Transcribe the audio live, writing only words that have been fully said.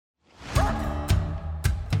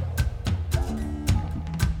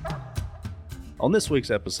On this week's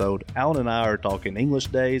episode, Alan and I are talking English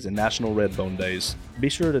Days and National Redbone Days. Be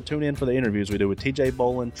sure to tune in for the interviews we do with TJ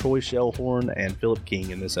Boland, Troy Shellhorn, and Philip King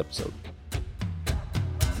in this episode.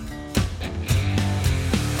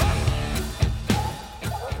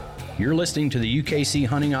 You're listening to the UKC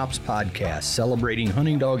Hunting Ops Podcast, celebrating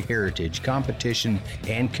hunting dog heritage, competition,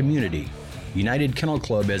 and community. United Kennel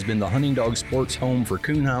Club has been the hunting dog sports home for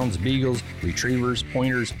coonhounds, beagles, retrievers,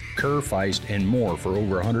 pointers, cur, feist, and more for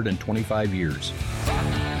over 125 years.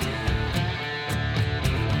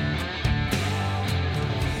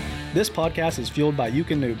 This podcast is fueled by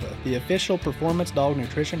Eukanuba, the official performance dog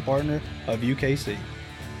nutrition partner of UKC.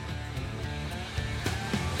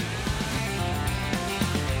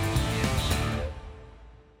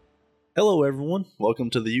 Hello, everyone. Welcome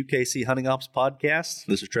to the UKC Hunting Ops Podcast.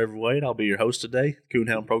 This is Trevor Wade. I'll be your host today,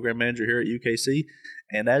 Coonhound Program Manager here at UKC.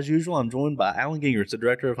 And as usual, I'm joined by Alan Gingrich, the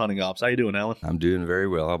Director of Hunting Ops. How you doing, Alan? I'm doing very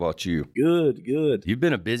well. How about you? Good, good. You've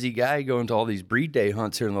been a busy guy going to all these breed day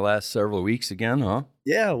hunts here in the last several weeks again, huh?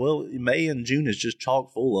 Yeah, well, May and June is just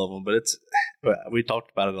chock full of them, but we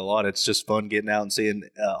talked about it a lot. It's just fun getting out and seeing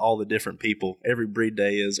all the different people. Every breed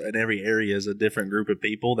day is, and every area is a different group of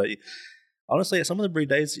people that honestly, at some of the breed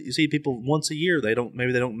days, you see people once a year.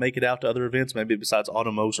 Maybe they don't make it out to other events, maybe besides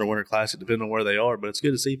Autumn Oaks or Winter Classic, depending on where they are. But it's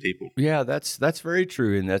good to see people. Yeah, that's very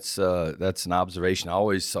true, and that's an observation I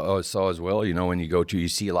always saw as well. You know, when you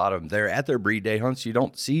see a lot of them there at their breed day hunts, you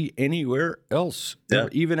don't see anywhere else. Yeah.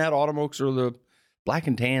 Even at Autumn Oaks or the Black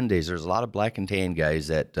and Tan days, there's a lot of Black and Tan guys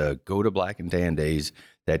that go to Black and Tan days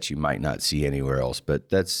that you might not see anywhere else. But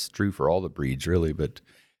that's true for all the breeds, really. But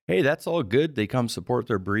hey, that's all good. They come support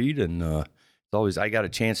their breed, and I got a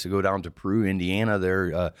chance to go down to Peru, Indiana.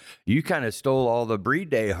 There, you kind of stole all the breed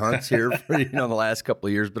day hunts here for the last couple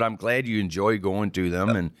of years, but I'm glad you enjoy going to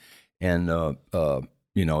them, and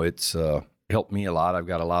it's helped me a lot. I've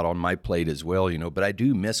got a lot on my plate as well, but I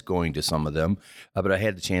do miss going to some of them. But I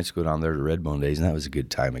had the chance to go down there to Redbone Days, and that was a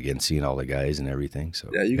good time again, seeing all the guys and everything. So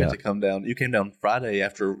yeah, you got to come down. You came down Friday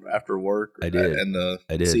after work. I did, and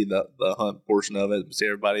I did see the hunt portion of it, see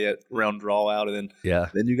everybody at round draw out, and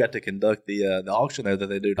then you got to conduct the auction there that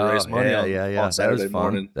they do to raise money on Saturday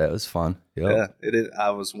morning. That was fun. Yep. Yeah, it is.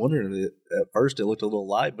 I was wondering at first it looked a little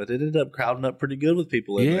light, but it ended up crowding up pretty good with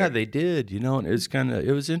people in there. Yeah, they did.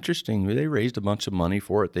 It was interesting. They raised a bunch of money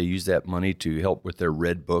for it. They used that money to help with their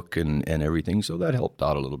red book and everything, so that helped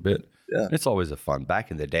out a little bit. Yeah, it's always a fun.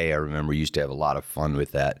 Back in the day, I remember we used to have a lot of fun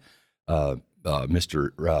with that.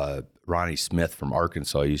 Mr. Ronnie Smith from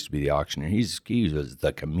Arkansas used to be the auctioneer. He was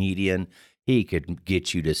the comedian. He could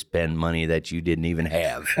get you to spend money that you didn't even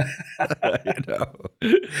have. Yeah,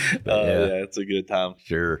 it's a good time.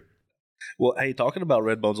 Sure. Well, hey, talking about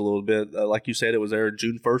Redbones a little bit, like you said, it was there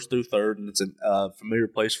June 1st through 3rd, and it's a familiar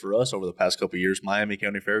place for us over the past couple of years, Miami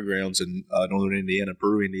County Fairgrounds in northern Indiana,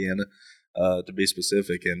 Peru, Indiana, to be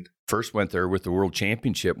specific. And first went there with the World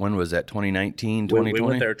Championship. When was that, 2019, 2020? We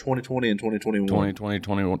went there 2020 and 2021. 2020,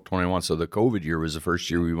 2021. So the COVID year was the first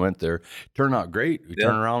year we went there. Turned out great. We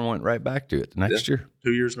turned around and went right back to it the next year.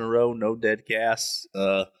 2 years in a row, no dead casts.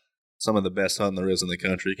 Some of the best hunting there is in the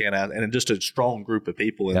country. You can't ask, and just a strong group of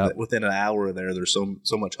people. And within an hour of there's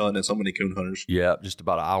so much hunting and so many coon hunters. Yeah, just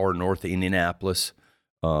about an hour north of Indianapolis.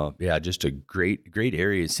 Just a great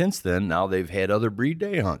area. Since then, now they've had other breed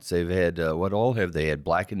day hunts. They've had what all have they had?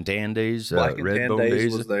 Black and Tan days. Black and Tan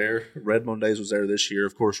days was there. Redbone Days was there this year.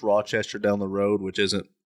 Of course, Rochester down the road, which isn't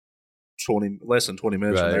less than 20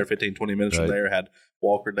 minutes from there, 15, 20 minutes from there, had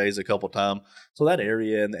Walker Days a couple times. So that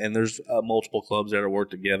area, and there's multiple clubs that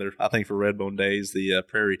work together. I think for Redbone Days, the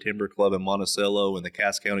Prairie Timber Club in Monticello and the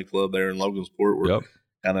Cass County Club there in Logansport were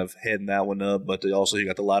kind of heading that one up. But you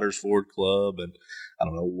got the Lighters Ford Club and I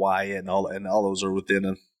don't know, Wyatt and all those are within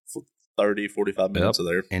a 30, 45 minutes of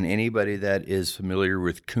there. And anybody that is familiar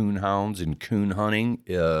with coonhounds and coon hunting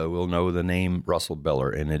will know the name Russell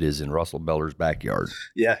Beller, and it is in Russell Beller's backyard.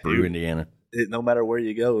 Yeah, Peru, Indiana. No matter where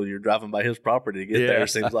you go, you're driving by his property to get there. It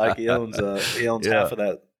seems like he owns half of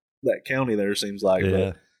that county there. Seems like,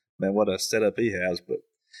 but man, what a setup he has. But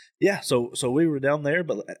yeah, so we were down there,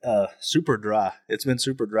 but super dry. It's been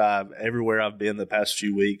super dry everywhere I've been the past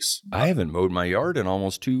few weeks. I haven't mowed my yard in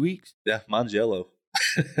almost 2 weeks. Yeah, mine's yellow.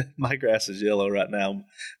 My grass is yellow right now,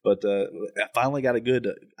 but I finally got a good.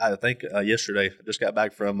 I think yesterday I just got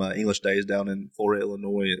back from English Days down in Florida,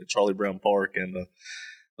 Illinois, at Charlie Brown Park, and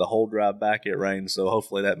the whole drive back it rained. So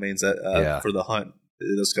hopefully that means that for the hunt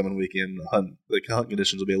this coming weekend, the hunt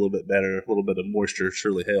conditions will be a little bit better. A little bit of moisture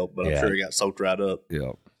surely helped, but I'm sure it got soaked right up.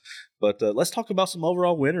 Yeah. But let's talk about some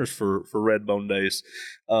overall winners for Redbone Days.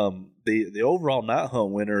 The overall night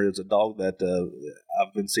hunt winner is a dog that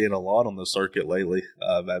I've been seeing a lot on the circuit lately.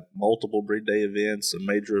 I've had multiple breed day events, some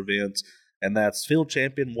major events, and that's field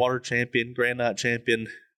champion, water champion, Grand Night champion,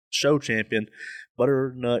 show champion,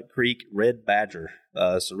 Butternut Creek Red Badger.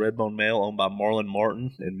 It's a Redbone male owned by Marlon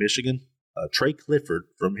Martin in Michigan. Trey Clifford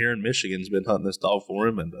from here in Michigan has been hunting this dog for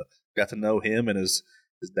him, and got to know him and his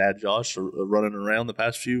dad Josh are running around the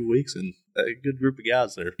past few weeks, and a good group of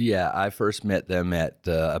guys there. Yeah, I first met them at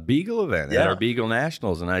a Beagle event, at our Beagle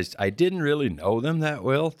Nationals, and I didn't really know them that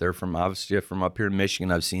well. They're obviously from up here in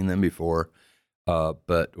Michigan. I've seen them before,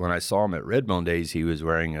 but when I saw him at Redbone Days, he was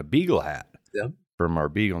wearing a Beagle hat. Yep. From our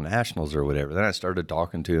Beagle Nationals or whatever. Then I started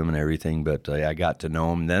talking to him and everything, but I got to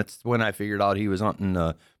know him. That's when I figured out he was hunting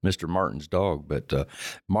Mr. Martin's dog. But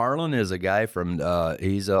Marlon is a guy from,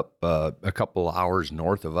 he's up a couple hours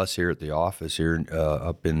north of us here at the office here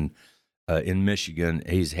up in Michigan.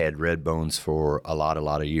 He's had red bones for a lot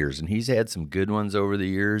of years, and he's had some good ones over the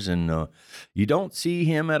years, and you don't see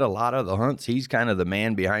him at a lot of the hunts. He's kind of the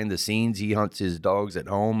man behind the scenes. He hunts his dogs at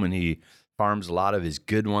home, and he farms a lot of his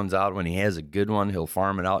good ones out. When he has a good one, he'll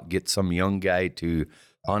farm it out, get some young guy to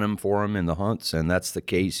hunt him for him in the hunts, and that's the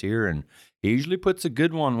case here. And he usually puts a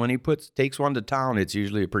good one. When he takes one to town, it's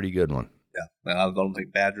usually a pretty good one. Yeah, and I don't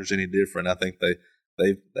think Badger's any different. I think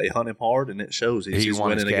they hunt him hard, and it shows. He's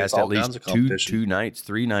won his cast at least two nights,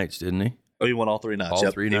 3 nights, didn't he? Oh, he won all 3 nights. All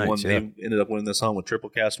 3 nights. He ended up winning this hunt with triple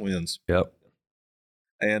cast wins. Yep.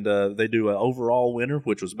 And they do an overall winner,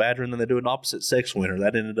 which was Badger, and then they do an opposite sex winner.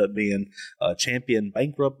 That ended up being champion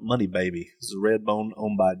Bankrupt Money Baby. This is a Redbone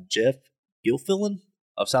owned by Jeff Gilfillan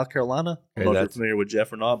of South Carolina. I don't know if you're familiar with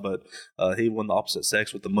Jeff or not, but he won the opposite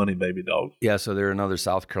sex with the Money Baby dog. Yeah, so they're another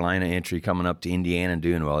South Carolina entry coming up to Indiana and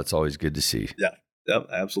doing well. It's always good to see. Yeah, yep,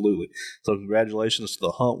 absolutely. So congratulations to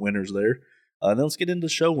the hunt winners there. Then let's get into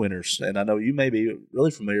show winners. And I know you may be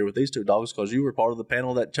really familiar with these 2 dogs because you were part of the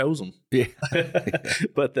panel that chose them. Yeah.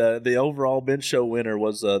 But the overall bench show winner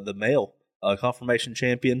was the male confirmation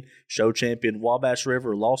champion, show champion, Wabash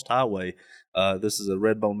River Lost Highway. This is a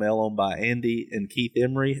Redbone male owned by Andy and Keith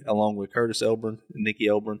Emery, along with Curtis Elburn and Nikki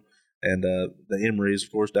Elburn. And the Emerys,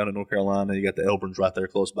 of course, down in North Carolina. You got the Elburns right there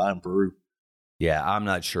close by in Peru. Yeah, I'm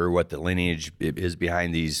not sure what the lineage is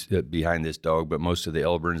behind this dog, but most of the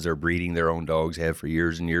Elburns, they're breeding their own dogs, have for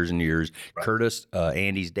years and years and years. Right. Curtis,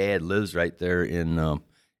 Andy's dad, lives right there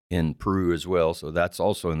in Peru as well, so that's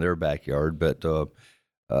also in their backyard. But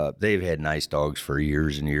they've had nice dogs for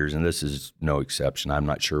years and years, and this is no exception. I'm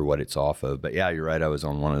not sure what it's off of, but yeah, you're right. I was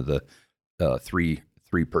on one of the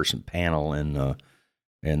three-person panel,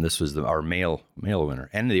 and this was our male winner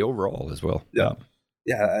and the overall as well. Yeah.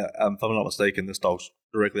 Yeah, if I'm not mistaken, this dog's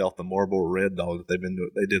directly off the Marlboro Red dog that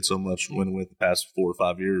they did so much winning with the past 4 or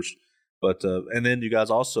 5 years. But and then you guys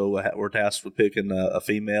also were tasked with picking a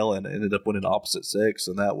female and ended up winning opposite sex,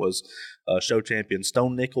 and that was show champion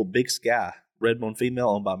Stone Nickel Big Sky Redbone female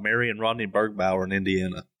owned by Mary and Rodney Bergbauer in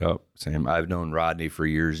Indiana. Oh, Sam, I've known Rodney for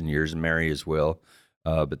years and years, and Mary as well.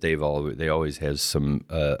 But they always has some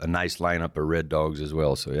a nice lineup of red dogs as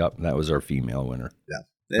well. So yep, that was our female winner.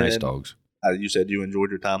 Yeah, nice dogs. You said you enjoyed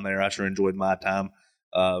your time there. I sure enjoyed my time.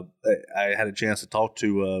 I had a chance to talk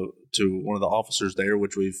to one of the officers there,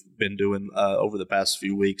 which we've been doing over the past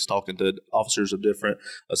few weeks, talking to officers of different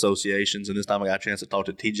associations. And this time I got a chance to talk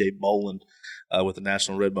to TJ Boland with the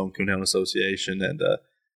National Redbone Coonhound Association. And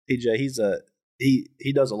TJ,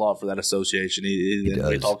 he does a lot for that association.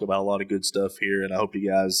 We talk about a lot of good stuff here. And I hope you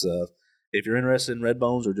guys, if you're interested in red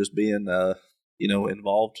bones or just being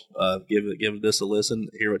involved, give this a listen,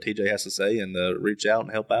 hear what TJ has to say, and reach out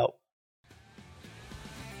and help out.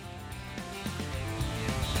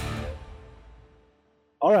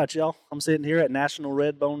 All right, y'all. I'm sitting here at National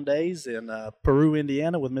Redbone Days in Peru,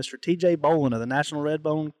 Indiana, with Mr. TJ Boland of the National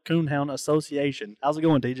Redbone Coonhound Association. How's it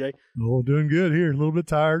going, TJ? Oh, doing good here. A little bit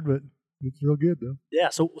tired, but it's real good though. Yeah.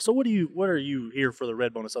 So what are you here for the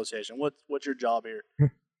Redbone Association? What's your job here?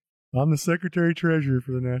 I'm the secretary treasurer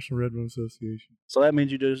for the National Redbone Association. So that means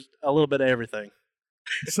you do a little bit of everything.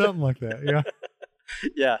 Something like that, yeah.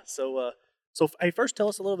 Yeah. So hey, first tell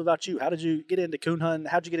us a little bit about you. How did you get into coon hunting?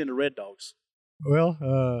 How'd you get into red dogs? Well,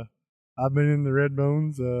 I've been in the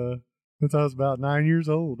Redbones since I was about 9 years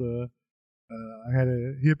old. I had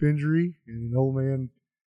a hip injury, and an old man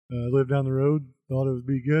lived down the road. Thought it would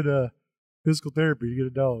be good physical therapy to get a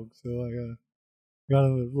dog, so I got a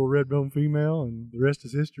little Redbone female, and the rest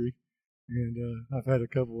is history. And I've had a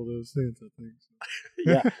couple of those since, I think.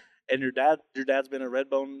 So. Yeah. And your dad's been a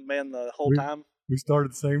Redbone man the whole time? We started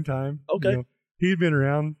at the same time. Okay. He'd been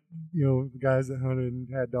around, the guys that hunted and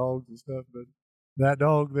had dogs and stuff, but that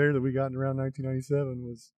dog there that we got in around 1997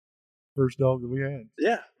 was the first dog that we had.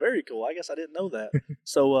 Yeah, very cool. I guess I didn't know that.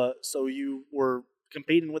 So you were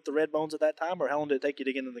competing with the Redbones at that time, or how long did it take you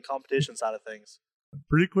to get into the competition side of things?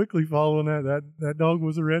 Pretty quickly following that dog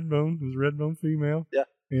was a Redbone. It was a Redbone female. Yeah.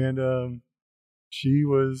 And she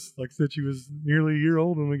was, like I said, she was nearly a year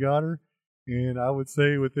old when we got her. And I would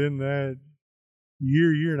say within that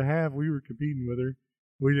year and a half, we were competing with her.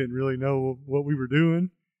 We didn't really know what we were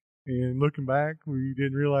doing. And looking back, we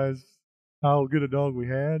didn't realize how good a dog we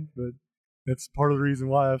had. But that's part of the reason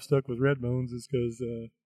why I've stuck with Redbones is because,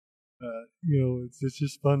 it's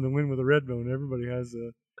just fun to win with a Redbone. Everybody has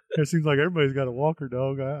it seems like everybody's got a walker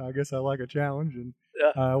dog. I guess I like a challenge, and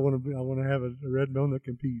I want to have a Redbone that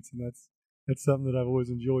competes, and that's something that I've always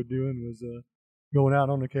enjoyed doing was going out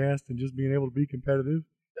on the cast and just being able to be competitive.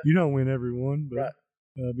 You don't win every one, but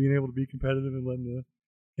being able to be competitive and letting the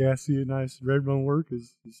cast see a nice Redbone work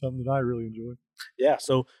is something that I really enjoy. Yeah.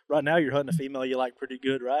 So right now you're hunting a female you like pretty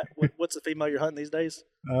good, right? What's the female you're hunting these days?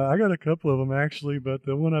 I got a couple of them actually, but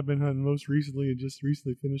the one I've been hunting most recently and just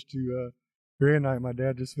recently finished to Grand Night, my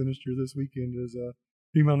dad just finished her this weekend, is a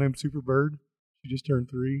female named Superbird. She just turned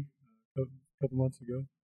 3 a couple months ago.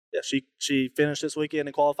 Yeah, she finished this weekend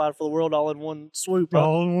and qualified for the world all in one swoop. Huh?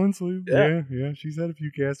 All in one swoop. Yeah. Yeah. She's had a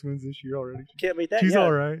few cast wins this year already. Can't beat that. She's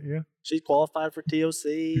all right. Yeah. She's qualified for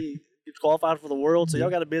TOC. She's qualified for the world. So y'all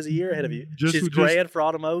got a busy year ahead of you. She's grand for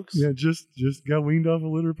Autumn Oaks. Yeah, just got weaned off a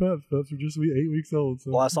litter of pups. Pups are just 8 weeks old.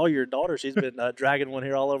 So. Well, I saw your daughter. She's been dragging one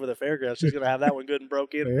here all over the fairgrounds. She's going to have that one good and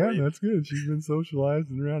broke in. Yeah, that's good. She's been socialized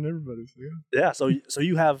and around everybody. So yeah. So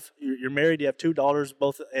you're married. You have 2 daughters,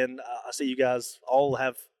 both, and I see you guys all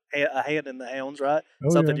have a hand in the hounds, right?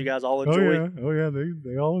 Something you guys all enjoy. Oh yeah,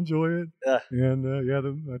 they all enjoy it. Yeah. And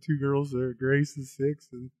my 2 girls, Grace is 6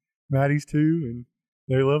 and Maddie's 2, and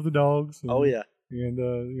they love the dogs. And,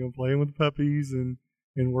 and playing with the puppies and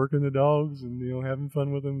working the dogs and having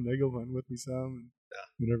fun with them. They go hunting with me some,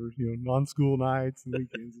 and whatever non-school nights and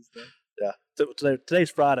weekends and stuff. Yeah. So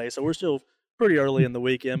today's Friday, so we're still pretty early in the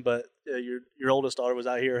weekend, but your oldest daughter was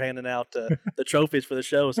out here handing out the trophies for the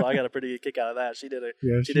show, so I got a pretty good kick out of that. She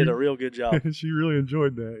did a real good job. She really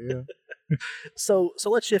enjoyed that. Yeah. So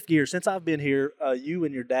let's shift gears. Since I've been here, you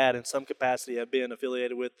and your dad in some capacity have been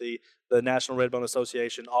affiliated with the National Redbone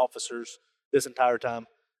Association officers this entire time.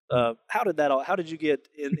 How did you get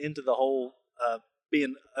into the whole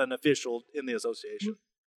being an official in the association?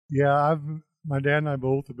 Yeah, my dad and I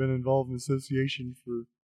both have been involved in the association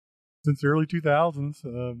since the early 2000s.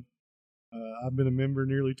 I've been a member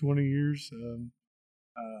nearly 20 years.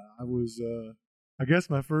 I guess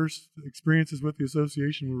my first experiences with the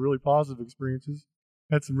association were really positive experiences.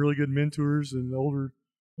 Had some really good mentors and older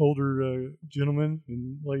gentlemen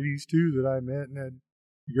and ladies too that I met and had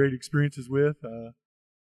great experiences with.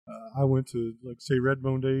 I went to,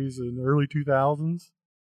 Redbone days in the early 2000s.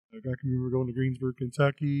 I can remember going to Greensburg,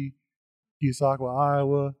 Kentucky, Keosauqua,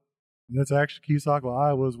 Iowa. And that's actually Keosauqua,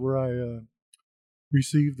 Iowa is where I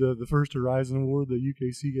received the first Horizon Award that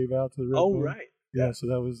UKC gave out to the Redbone. Oh, right. Yeah, so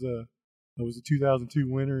that was the 2002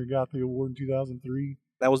 winner and got the award in 2003.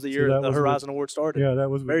 That was the year the Horizon Award started. Yeah, that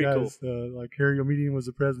was very guys, cool. Harry O'Median was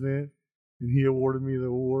the president, and he awarded me the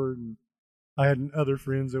award. And I had other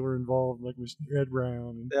friends that were involved, like Mr. Ed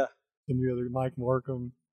Brown and some of the other Mike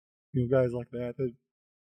Markham, guys like that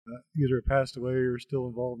either passed away or still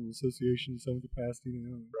involved in the association in some capacity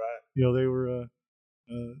now. Right. They were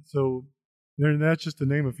so. And that's just to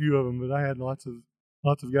name a few of them, but I had lots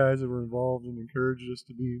of guys that were involved and encouraged us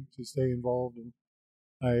to stay involved. And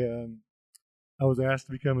I was asked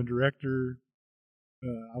to become a director.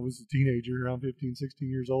 I was a teenager, around 15, 16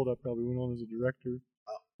 years old. I probably went on as a director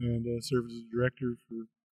and served as a director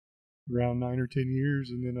for around 9 or 10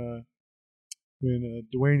 years. And then when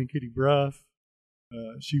Dwayne and Kitty Bruff,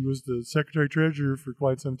 she was the secretary treasurer for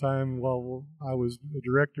quite some time while I was a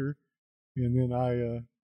director. And then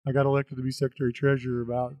I got elected to be secretary treasurer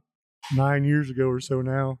about 9 years ago or so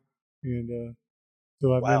now. And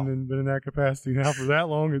so I've been in that capacity now for that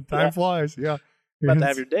long, and time flies. Yeah. About to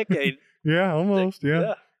have your decade. Yeah, almost.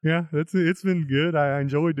 Yeah. It's been good. I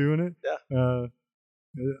enjoy doing it. Yeah.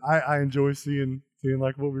 I enjoy seeing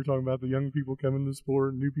like what we were talking about, the young people coming to the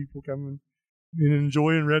sport, new people coming and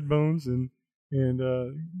enjoying Redbones and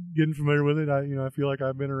getting familiar with it. I feel like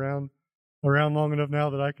I've been around long enough now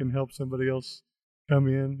that I can help somebody else come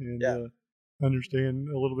in and understand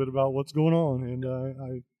a little bit about what's going on. And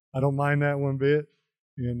I don't mind that one bit.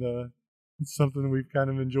 And it's something we've kind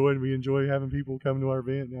of enjoyed. We enjoy having people come to our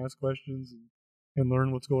event and ask questions and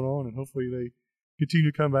learn what's going on. And hopefully they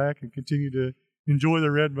continue to come back and continue to enjoy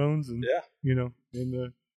their Redbones. And,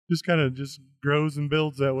 just kind of just grows and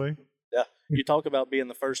builds that way. Yeah. You talk about being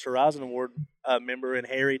the first Horizon Award member and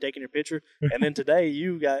Harry taking your picture, and then today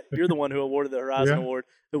you're the one who awarded the Horizon Award.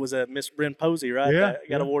 It was Miss Bryn Posey, right? Yeah, that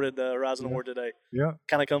got awarded the Horizon Award today. Yeah,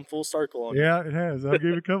 kind of come full circle on you. Yeah, it has. I've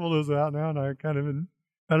gave a couple of those out now, and I kind of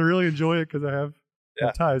really enjoy it because I have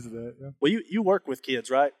ties to that. Yeah. Well, you work with kids,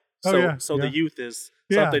 right? So the youth is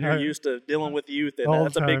something you're used to dealing with youth, and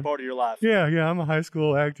that's a big part of your life. Yeah. I'm a high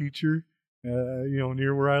school ag teacher,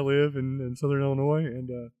 near where I live in Southern Illinois, and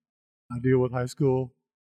I deal with high school,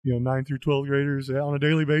 9 through 12 graders on a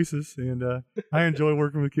daily basis, and I enjoy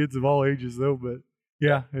working with kids of all ages, though. But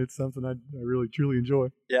it's something I really truly enjoy.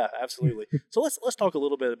 Yeah, absolutely. So let's talk a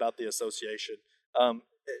little bit about the association.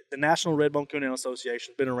 The National Redbone Coonhound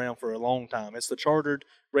Association has been around for a long time. It's the chartered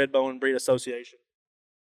Redbone Breed Association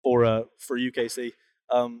for UKC.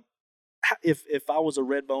 If I was a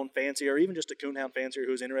Redbone fancier, or even just a Coonhound fancier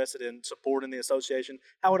who's interested in supporting the association,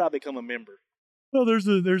 how would I become a member? Well, there's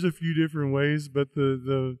a few different ways, but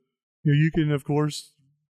you can of course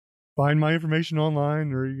find my information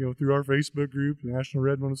online, or through our Facebook group. The National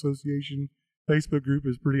Redbone Association Facebook group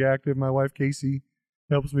is pretty active. My wife Casey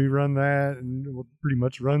helps me run that, and pretty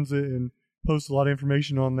much runs it, and posts a lot of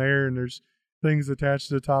information on there. And there's things attached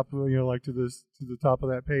to the top, to the top of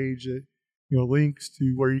that page that links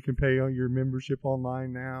to where you can pay on your membership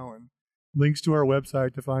online now, and links to our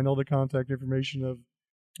website to find all the contact information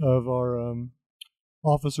of our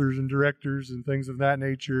officers and directors and things of that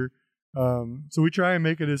nature. So we try and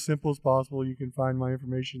make it as simple as possible. You can find my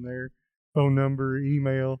information there, phone number,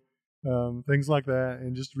 email, things like that,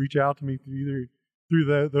 and just reach out to me through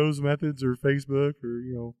those methods, or Facebook,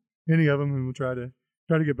 or any of them, and we'll try to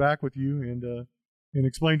get back with you and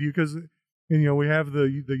explain to you, because we have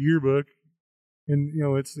the yearbook, and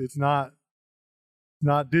it's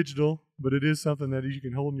not digital, but it is something that you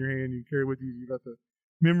can hold in your hand, you carry with you. You've got the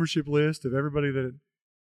membership list of everybody that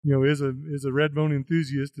is a Redbone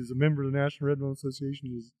enthusiast, is a member of the National Redbone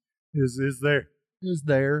Association, is there,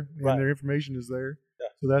 and their information is there.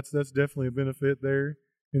 So that's definitely a benefit there,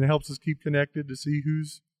 and it helps us keep connected to see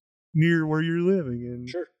who's near where you're living, and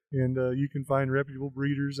you can find reputable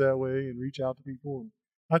breeders that way and reach out to people. And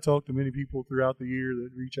I talk to many people throughout the year that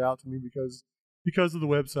reach out to me because of the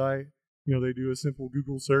website. They do a simple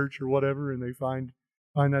Google search or whatever, and they find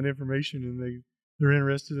that information, and they're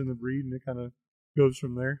interested in the breed, and it kind of goes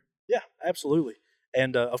from there. Yeah, absolutely.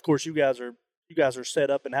 And of course, you guys are set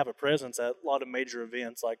up and have a presence at a lot of major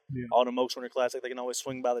events like Autumn Oaks Winter Classic. They can always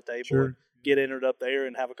swing by the table and get entered up there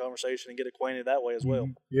and have a conversation and get acquainted that way as well.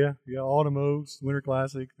 Yeah. Autumn Oaks Winter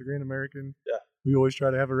Classic, the Grand American. Yeah, we always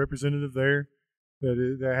try to have a representative there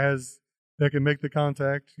that can make the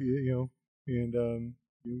contact. And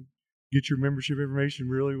get your membership information.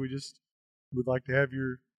 Really, we just would like to have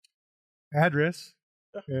your address,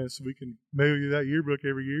 so we can mail you that yearbook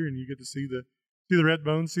every year, and you get to see the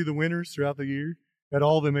Redbone, see the winners throughout the year at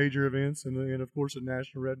all the major events, and of course at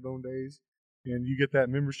National Redbone Days. And you get that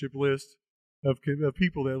membership list of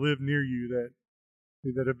people that live near you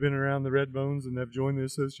that have been around the Redbones and have joined the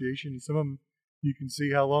association. And some of them, you can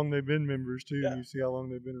see how long they've been members too. Yeah. You see how long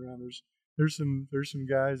they've been around. There's some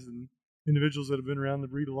guys and individuals that have been around the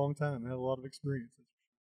breed a long time and have a lot of experience.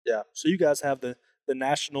 Yeah. So you guys have the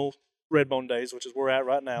National Redbone Days, which is where we're at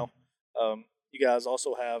right now. You guys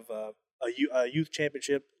also have a youth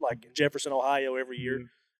championship like in Jefferson, Ohio every year. Mm-hmm.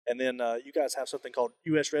 And then you guys have something called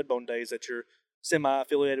U.S. Redbone Days that you're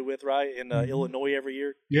semi-affiliated with, right, in Illinois every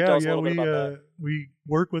year? We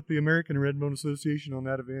work with the American Redbone Association on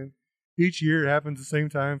that event. Each year it happens the same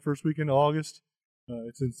time, first weekend of August.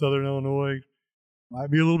 It's in Southern Illinois. Might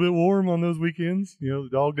be a little bit warm on those weekends, the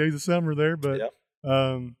dog days of summer there, but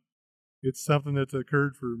it's something that's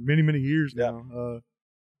occurred for many, many years now.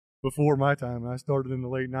 Before my time, I started in the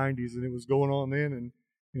late 90s, and it was going on then, and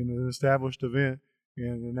an established event.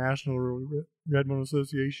 And the National Redbone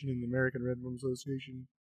Association and the American Redbone Association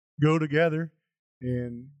go together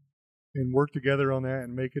and work together on that,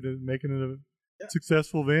 and making it a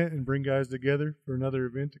successful event, and bring guys together for another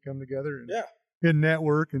event to come together and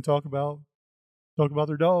network and talk about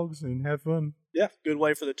their dogs and have fun. Yeah, good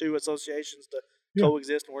way for the two associations to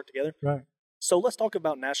coexist and work together. Right. So let's talk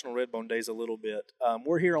about National Redbone Days a little bit.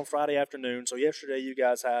 We're here on Friday afternoon. So yesterday you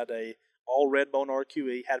guys had a all Redbone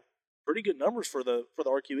RQE, had pretty good numbers for the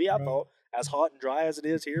RQE. I thought, as hot and dry as it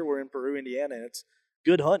is here, we're in Peru, Indiana, and it's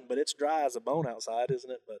good hunting, but it's dry as a bone outside,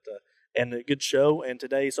 isn't it? But and a good show. And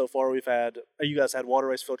today so far you guys had water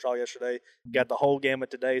race field trial yesterday, got the whole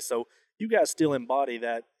gamut today. So you guys still embody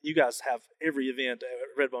that. You guys have every event at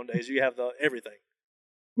Redbone Days. You have everything.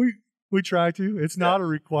 We try to. It's not a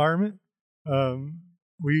requirement.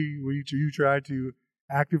 You try to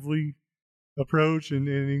actively approach and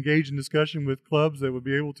engage in discussion with clubs that would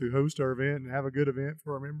be able to host our event and have a good event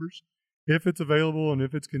for our members if it's available and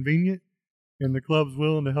if it's convenient, and the club's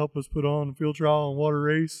willing to help us put on a field trial and water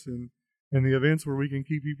race and the events where we can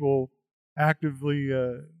keep people actively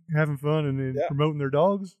having fun and promoting their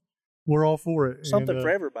dogs. We're all for it. Something for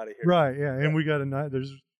everybody here. Right, yeah. And we got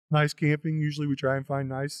there's nice camping. Usually we try and find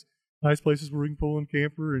nice places where we can pull in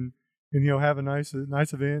camper and have a nice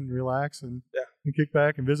event and relax and kick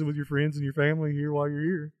back and visit with your friends and your family here while you're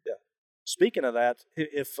here. Yeah. Speaking of that,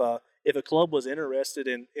 if a club was interested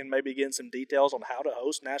in maybe getting some details on how to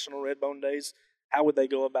host National Redbone Days, how would they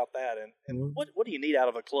go about that? And what do you need out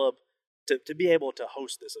of a club to be able to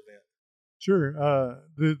host this event? Sure.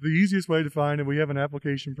 The easiest way to find it, we have an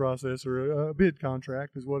application process or a bid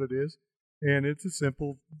contract is what it is. And it's a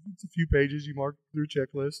few pages you mark through a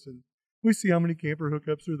checklist, and we see how many camper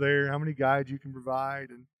hookups are there, how many guides you can provide,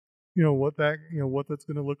 and what that's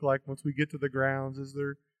going to look like once we get to the grounds. Is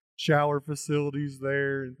there shower facilities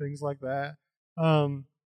there and things like that? And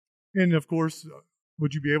of course,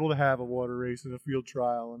 would you be able to have a water race and a field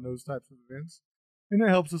trial and those types of events? And that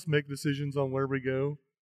helps us make decisions on where we go,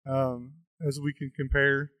 as we can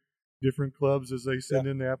compare different clubs as they send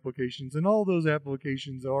in the applications. And all those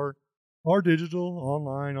applications are digital,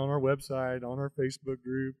 online, on our website, on our Facebook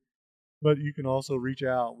group. But you can also reach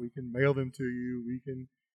out. We can mail them to you. We can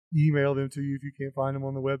email them to you if you can't find them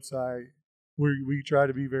on the website. We try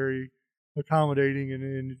to be very accommodating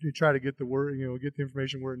and try to get the word, get the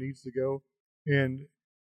information where it needs to go. And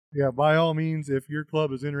by all means, if your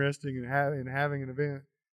club is interested in having an event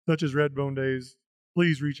such as Redbone Days,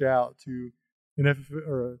 please reach out to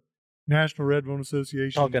a National Redbone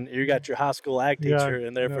Association. You got your high school ag teacher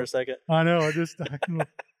in there for a second. I know.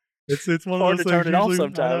 It's one hard of those to things. Turn it off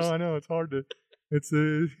sometimes. I know. It's hard to. It's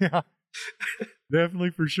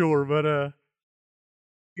definitely for sure. But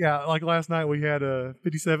like last night we had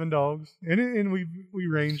 57 dogs, and we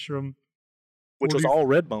ranged from which was all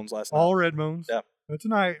Redbones last night. All Redbones. Yeah.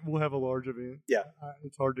 Tonight we'll have a large event. Yeah.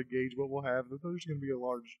 It's hard to gauge what we'll have, but there's going to be a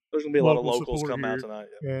lot of locals come out tonight.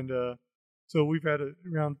 Yeah. And so we've had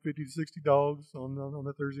around 50 to 60 dogs on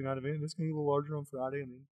the Thursday night event. And it's going to be a little larger on Friday,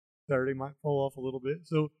 and then Saturday might fall off a little bit.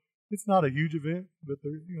 So it's not a huge event, but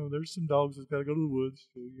there's some dogs that's got to go to the woods.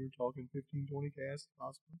 So you're talking 15, 20 casts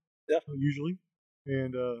possibly. Yeah. Usually.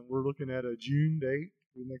 And we're looking at a June date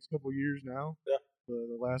for the next couple of years now. Yeah.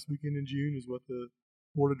 The last weekend in June is what the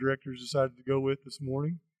board of directors decided to go with this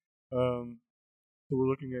morning. So we're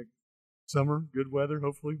looking at summer, good weather,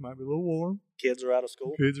 hopefully. Might be a little warm. Kids are out of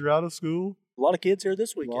school. A lot of kids here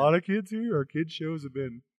this weekend. A lot of kids here. Our kids shows have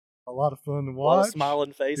been a lot of fun to watch. A lot of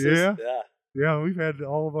smiling faces. Yeah, we've had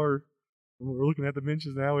all of our, we're looking at the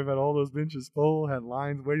benches now, we've had all those benches full, had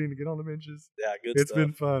lines waiting to get on the benches. Yeah, good It's stuff.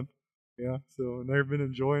 been fun. Yeah, and they've been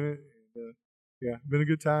enjoying it. And, been a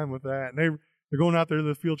good time with that. And they're going out there to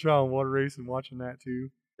the field trial and water race and watching that too.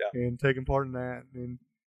 Yeah. And taking part in that. And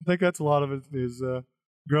I think that's a lot of it is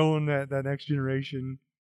growing that next generation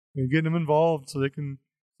and getting them involved so they can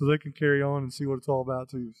carry on and see what it's all about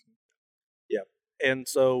too. Yeah. And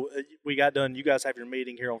so we got done. You guys have your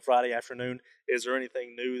meeting here on Friday afternoon. Is there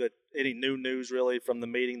anything new any new news really from the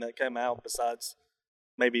meeting that came out besides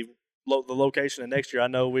maybe the location of next year? I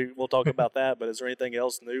know we'll talk about that, but is there anything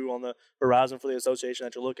else new on the horizon for the association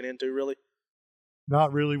that you're looking into really?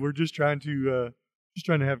 Not really. We're just trying to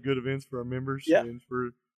have good events for our members and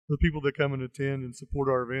for the people that come and attend and support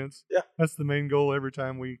our events. Yeah. That's the main goal every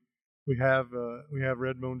time we have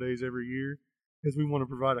Redbone Days every year, is we want to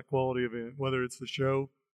provide a quality event, whether it's the show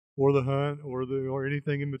or the hunt or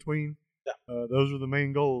anything in between. Yeah. Those are the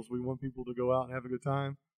main goals. We want people to go out and have a good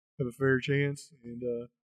time, have a fair chance, and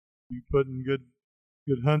be put in good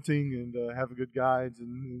hunting and have a good guides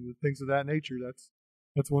and things of that nature.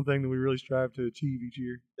 That's one thing that we really strive to achieve each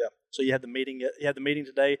year. Yeah. So you had the meeting. You had the meeting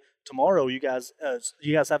today. Tomorrow, you guys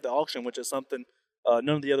have the auction, which is something none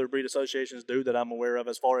of the other breed associations do that I'm aware of,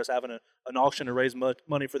 as far as having an auction to raise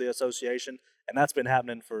money for the association, and that's been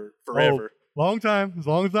happening for forever. Long time, as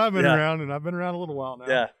long as I've been around, and I've been around a little while now.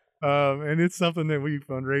 Yeah. And it's something that we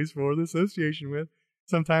fundraise for the association with.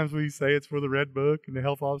 Sometimes we say it's for the Red Book and to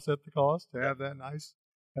help offset the cost to have that nice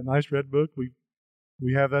Red Book.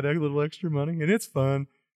 We have that little extra money, and it's fun.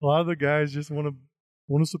 A lot of the guys just want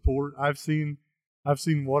to support. I've seen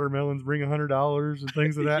watermelons bring $100 and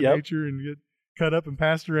things of that nature, and get cut up and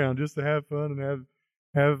passed around just to have fun and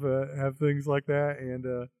have things like that. And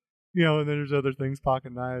and then there's other things,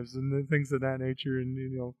 pocket knives and things of that nature, and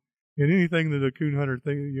and anything that a coon hunter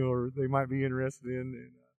or they might be interested in.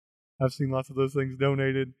 And I've seen lots of those things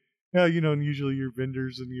donated. And usually your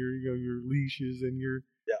vendors and your leashes and your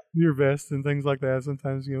deer vests and things like that.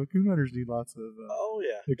 Sometimes, coon hunters need lots of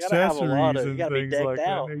accessories and things like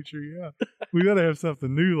that nature. Yeah. We got to have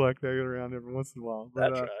something new like that around every once in a while. But,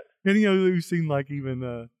 That's right. And, we've seen like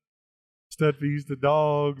even stud fees to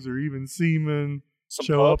dogs or even seamen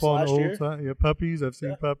show up on old time. Yeah, puppies. I've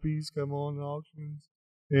seen puppies come on auctions.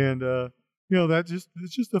 And,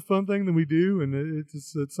 it's just a fun thing that we do. And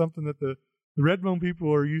it's something that the Redbone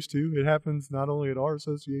people are used to. It happens not only at our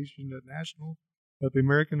association at National, but the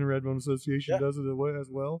American Redbone Association does it as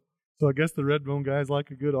well. So I guess the Redbone guys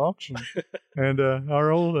like a good auction. And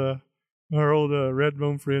our old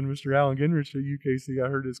Redbone friend, Mr. Alan Ginrich at UKC, I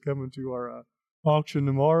heard is coming to our auction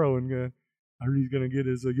tomorrow, and I heard he's going to get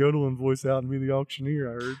his yodeling voice out and be the auctioneer,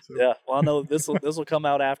 I heard. So. Yeah, well, I know this will come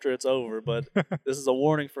out after it's over, but this is a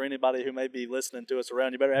warning for anybody who may be listening to us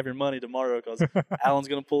around. You better have your money tomorrow because Alan's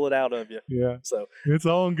going to pull it out of you. Yeah. So it's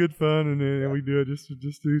all in good fun, and we do it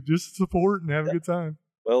just support and have a good time.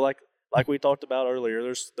 Well, like we talked about earlier,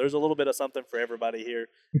 there's a little bit of something for everybody here.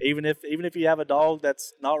 Even if you have a dog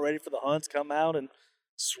that's not ready for the hunts, come out and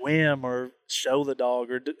swim or show the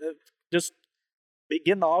dog, or just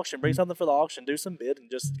get in the auction, bring something for the auction, do some bidding,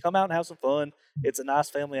 just come out and have some fun. It's a nice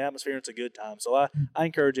family atmosphere. It's a good time. So I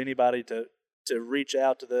encourage anybody to reach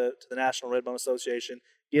out to the National Redbone Association,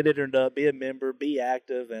 get entered up, be a member, be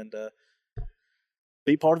active, and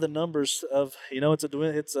be part of the numbers of,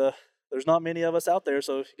 there's not many of us out there,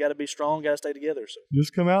 so you got to be strong, got to stay together. So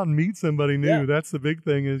just come out and meet somebody new. Yeah. That's the big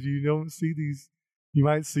thing, is you don't see these. You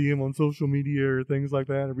might see them on social media or things like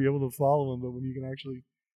that, or be able to follow them, but when you can actually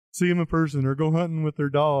see them in person or go hunting with their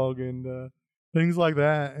dog and things like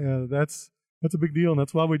that, that's a big deal, and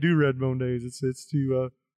that's why we do Redbone Days. It's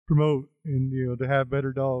to promote and to have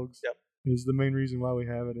better dogs. Yep. Is the main reason why we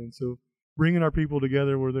have it, and so bringing our people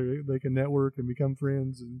together where they can network and become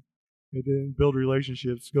friends and build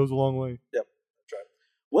relationships goes a long way. Yep, that's right.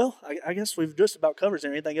 Well, I guess we've just about covered. Is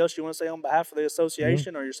there anything else you want to say on behalf of the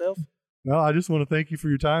association or yourself? No, I just want to thank you for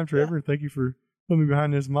your time, Trevor, and thank you for putting me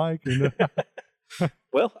behind this mic. And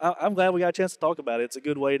well, I'm glad we got a chance to talk about it. It's a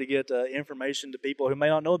good way to get information to people who may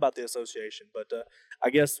not know about the association. But I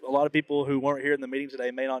guess a lot of people who weren't here in the meeting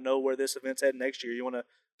today may not know where this event's heading next year. You want to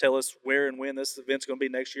tell us where and when this event's going to be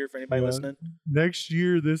next year for anybody listening? Next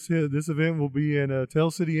year, this event will be in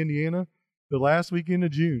Tell City, Indiana, the last weekend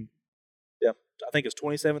of June. Yeah, I think it's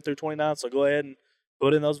 27th through 29th. So go ahead and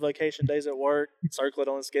put in those vacation days at work, circle it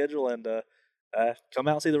on the schedule, and come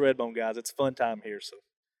out and see the Redbone guys. It's a fun time here. So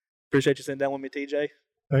appreciate you sitting down with me, TJ.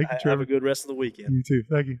 Thank you, Trevor. Have a good rest of the weekend. You too.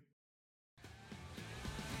 Thank you.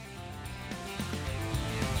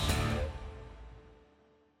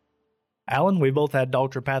 Alan, we both had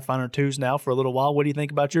Dr. Pathfinder 2s now for a little while. What do you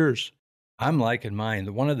think about yours? I'm liking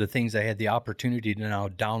mine. One of the things I had the opportunity to now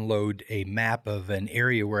download a map of an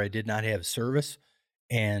area where I did not have service,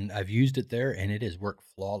 and I've used it there, and it has worked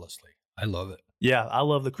flawlessly. I love it. Yeah, I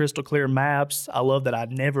love the crystal clear maps. I love that I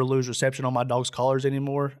never lose reception on my dog's collars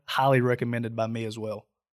anymore. Highly recommended by me as well.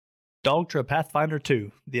 Dogtra Pathfinder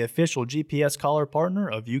 2, the official GPS collar partner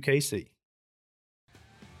of UKC.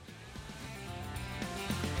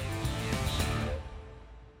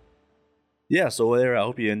 Yeah, so there, I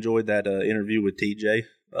hope you enjoyed that interview with TJ.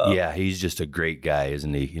 Yeah, he's just a great guy,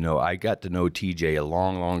 isn't he? I got to know TJ a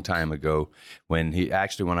long, long time ago when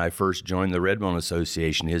I first joined the Redbone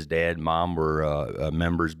Association. His dad and mom were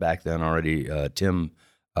members back then already, Tim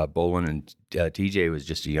Bolin, and TJ was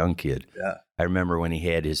just a young kid. Yeah. I remember when he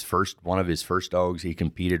had one of his first dogs he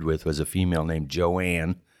competed with was a female named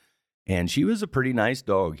Joanne, and she was a pretty nice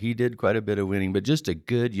dog. He did quite a bit of winning, but just a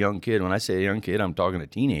good young kid. When I say a young kid, I'm talking a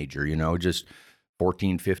teenager, just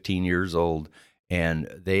 14, 15 years old. And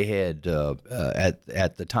they had,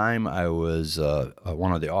 at the time, I was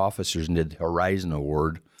one of the officers and did the Horizon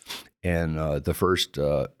Award. And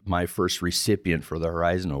my first recipient for the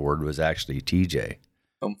Horizon Award was actually TJ.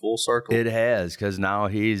 Come full circle. It has, because now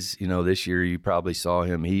he's, this year you probably saw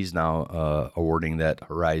him. He's now awarding that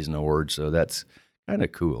Horizon Award. So that's kind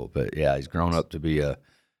of cool. But yeah, he's grown up to be a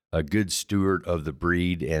good steward of the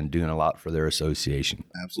breed and doing a lot for their association.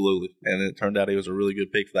 Absolutely. And it turned out he was a really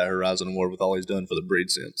good pick for that Horizon Award with all he's done for the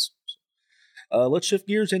breed since. Let's shift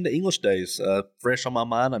gears into English Days. Fresh on my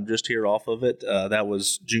mind, I'm just here off of it. That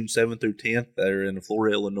was June 7th through 10th. They're in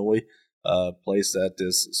Florida, Illinois, a place that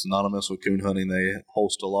is synonymous with coon hunting. They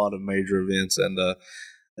host a lot of major events, and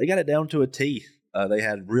they got it down to a T. They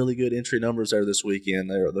had really good entry numbers there this weekend.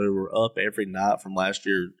 They were up every night from last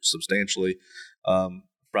year substantially.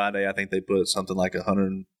 Friday, I think they put something like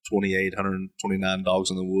 128, 129 dogs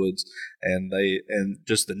in the woods, and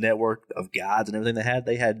just the network of guides and everything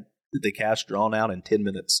they had the cast drawn out in 10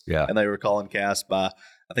 minutes. Yeah. And they were calling casts by,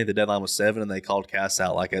 I think the deadline was 7, and they called casts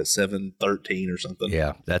out like at 7:13 or something.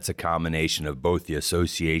 Yeah, that's a combination of both the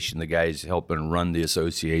association, the guys helping run the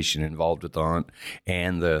association involved with the hunt,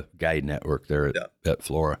 and the guide network there at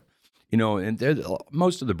Flora. You know, and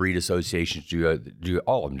most of the breed associations do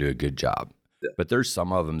all of them do a good job. Yeah. But there's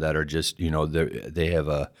some of them that are just, you know, they have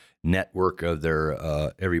a network of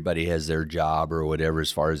their everybody has their job or whatever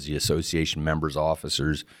as far as the association members,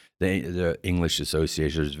 officers. The English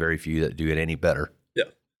association, there's very few that do it any better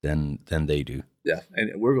than they do. Yeah,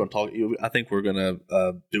 and we're going to talk. I think we're going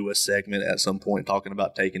to do a segment at some point talking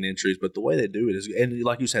about taking entries. But the way they do it is, and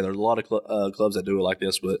like you say, there's a lot of clubs that do it like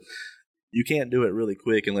this, but you can't do it really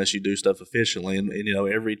quick unless you do stuff efficiently. And you know,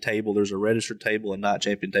 every table, there's a registered table, a night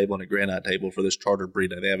champion table, and a grand night table for this charter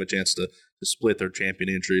breed. They have a chance to split their champion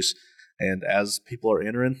entries. And as people are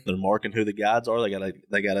entering, they're marking who the guides are.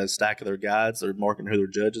 They got a stack of their guides. They're marking who their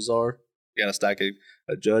judges are. Got a stack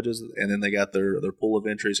of judges, and then they got their pool of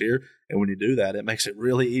entries here. And when you do that, it makes it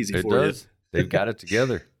really easy for you. They've got it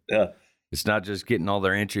together. Yeah. It's not just getting all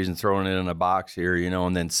their entries and throwing it in a box here, you know,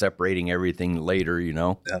 and then separating everything later, you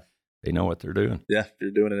know. Yeah. They know what they're doing. Yeah. If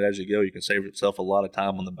you're doing it as you go, you can save yourself a lot of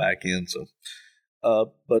time on the back end. So,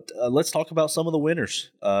 but let's talk about some of the winners.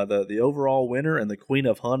 The overall winner and the queen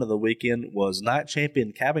of hunt of the weekend was night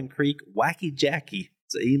champion Cabin Creek Wacky Jackie.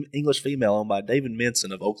 It's an English female owned by David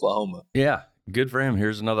Minson of Oklahoma. Yeah, good for him.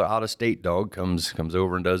 Here's another out-of-state dog comes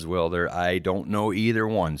over and does well there. I don't know either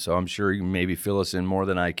one, so I'm sure you can maybe fill us in more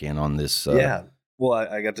than I can on this. Yeah, well,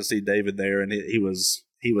 I got to see David there, and he was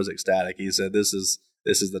ecstatic. He said, "This is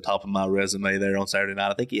the top of my resume." There on Saturday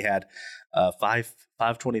night, I think he had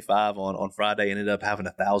 525 on Friday. Ended up having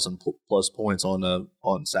 1,000 plus points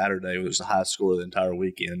on Saturday, which was the highest score of the entire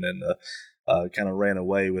weekend, and kind of ran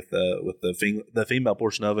away with the female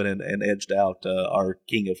portion of it and edged out our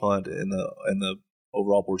king of hunt in the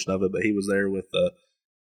overall portion of it. But he was there with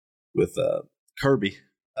Kirby,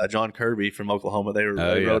 John Kirby from Oklahoma. They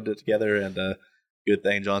rode it together, and good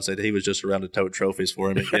thing John said he was just around to tote trophies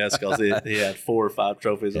for him. And yes, because he had 4 or 5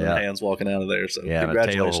 trophies in his hands walking out of there. So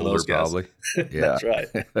congratulations to those guys. Probably. Yeah, that's right.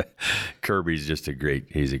 Kirby's just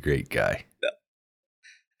he's a great guy. Yeah.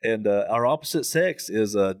 And our opposite sex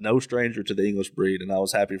is no stranger to the English breed, and I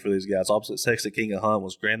was happy for these guys. Opposite sex at King of Hunt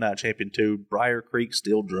was Grand Night Champion 2, Briar Creek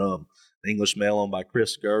Steel Drum, an English male owned by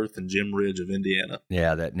Chris Girth and Jim Ridge of Indiana.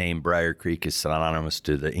 Yeah, that name Briar Creek is synonymous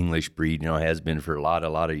to the English breed. You know, has been for a lot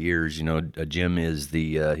of years. You know, Jim is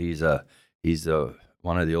he's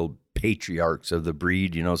one of the old patriarchs of the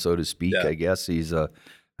breed. You know, so to speak. Yeah. I guess he's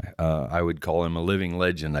I would call him a living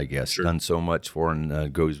legend. I guess done so much for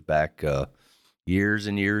and goes back. Years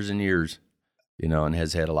and years and years, you know, and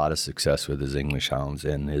has had a lot of success with his English hounds.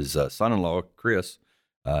 And his son-in-law, Chris,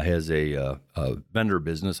 has a vendor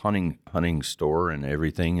business, hunting store and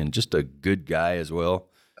everything, and just a good guy as well.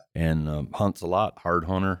 And hunts a lot, hard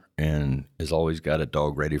hunter, and has always got a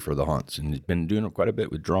dog ready for the hunts. And he's been doing it quite a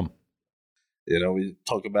bit with Drum. You know, we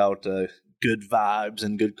talk about good vibes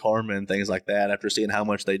and good karma and things like that after seeing how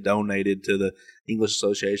much they donated to the English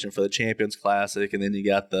Association for the Champions Classic. And then you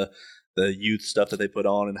got the youth stuff that they put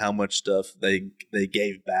on and how much stuff they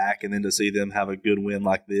gave back, and then to see them have a good win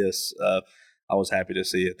like this, I was happy to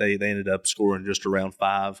see it. They ended up scoring just around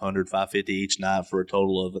 500, 550 each night for a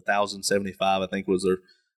total of 1,075. I think was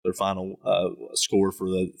their final score for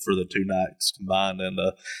the 2 nights combined, and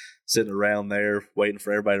sitting around there waiting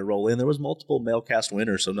for everybody to roll in. There was multiple male cast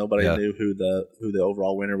winners, so nobody knew who the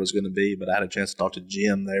overall winner was going to be. But I had a chance to talk to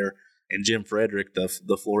Jim there, and Jim Frederick,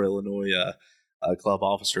 the Florida, Illinois club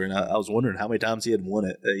officer, and I was wondering how many times he had won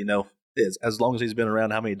it. You know, as long as he's been around,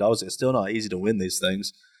 how many dogs, it's still not easy to win these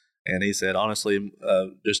things. And he said, honestly,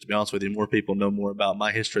 just to be honest with you, more people know more about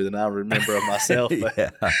my history than I remember of myself.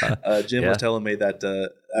 Jim was telling me that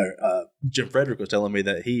Jim Frederick was telling me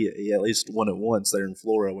that he at least won it once there in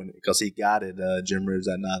Florida because he guided Jim Ridge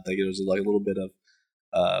that night. I think it was like a little bit of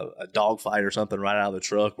a dog fight or something right out of the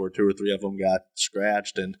truck where 2 or 3 of them got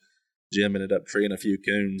scratched, and Jim ended up treeing a few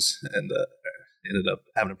coons and ended up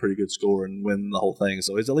having a pretty good score and winning the whole thing.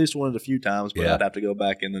 So he's at least won it a few times, but I'd have to go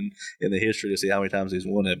back in the history to see how many times he's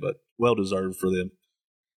won it, but well deserved for them.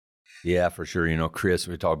 Yeah, for sure. You know, Chris,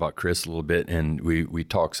 we talk about Chris a little bit, and we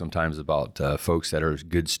talk sometimes about folks that are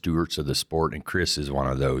good stewards of the sport, and Chris is one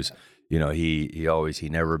of those. You know, he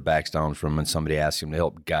never backs down from when somebody asks him to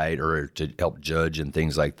help guide or to help judge and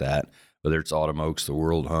things like that. Whether it's Autumn Oaks, the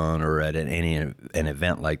World Hunt, or at an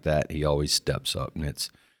event like that, he always steps up, and it's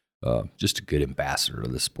just a good ambassador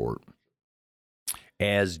of the sport,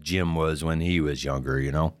 as Jim was when he was younger,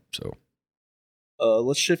 you know. So,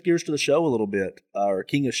 Let's shift gears to the show a little bit. Our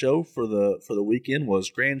king of show for the weekend was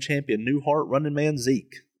Grand Champion Newhart Running Man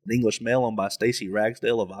Zeke, an English male owned by Stacy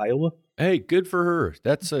Ragsdale of Iowa. Hey, good for her.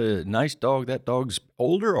 That's a nice dog. That dog's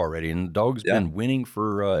older already, and the dog's been winning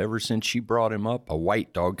for ever since she brought him up. A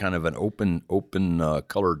white dog, kind of an open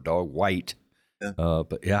colored dog, white. Yeah.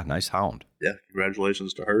 But yeah, nice hound. Yeah,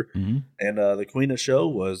 congratulations to her. Mm-hmm. And the queen of show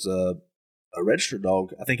was a registered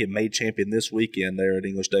dog. I think it made champion this weekend there at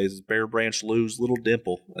English Days. It's Bear Branch Lou's Little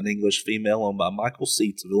Dimple, an English female owned by Michael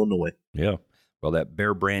Seitz of Illinois. Yeah. Well, that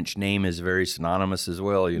Bear Branch name is very synonymous as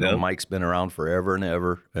well. You know, Mike's been around forever and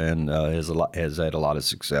ever, and has had a lot of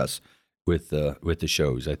success with the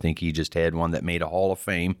shows. I think he just had one that made a Hall of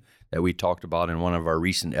Fame that we talked about in one of our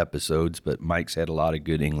recent episodes. But Mike's had a lot of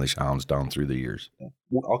good English hounds down through the years.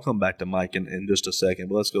 I'll come back to Mike in just a second,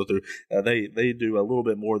 but let's go through. They do a little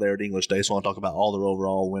bit more there at English Day, so I want to talk about all their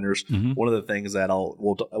overall winners. Mm-hmm. One of the things that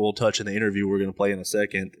we'll touch in the interview we're going to play in a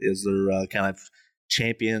second is their kind of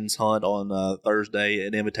champions hunt on Thursday,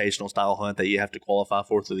 an invitational style hunt that you have to qualify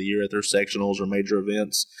for through the year at their sectionals or major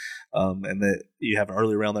events. And that you have an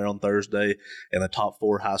early round there on Thursday, and the top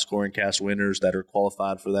 4 high scoring cast winners that are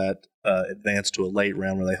qualified for that advance to a late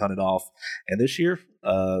round where they hunt it off. And this year,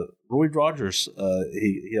 Roy Rogers,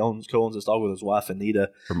 he co-owns this dog with his wife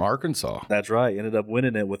Anita from Arkansas. That's right. Ended up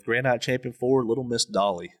winning it with Grand Night Champion 4, Little Miss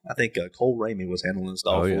Dolly. I think Cole Ramey was handling this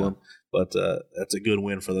dog for him, but that's a good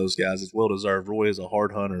win for those guys. It's well deserved. Roy is a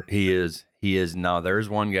hard hunter. He is. Now there's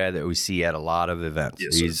one guy that we see at a lot of events.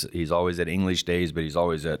 Yes, he's always at English Days, but he's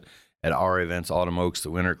always at our events, Autumn Oaks, the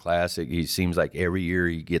Winter Classic. He seems like every year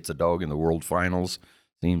he gets a dog in the World Finals.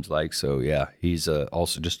 Seems like so. Yeah, he's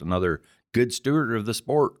also just another good steward of the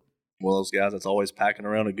sport. One of those guys that's always packing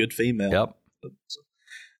around a good female. Yep.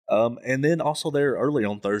 And then also there early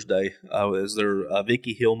on Thursday is their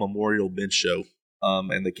Vicky Hill Memorial Bench Show.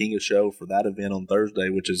 And the king of show for that event on Thursday,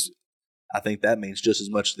 which is, I think that means just as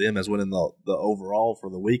much to them as winning the overall for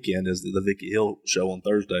the weekend, is the Vicky Hill show on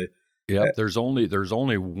Thursday. Yep. There's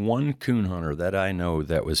only one coon hunter that I know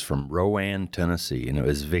that was from Rowan, Tennessee, and it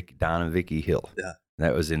was Don and Vicky Hill. Yeah.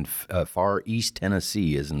 That was in far east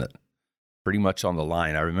Tennessee, isn't it? Pretty much on the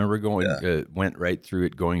line. I remember went right through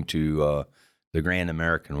it, going to the Grand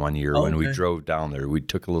American one year when we drove down there. We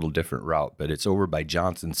took a little different route, but it's over by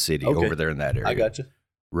Johnson City, over there in that area. I got you.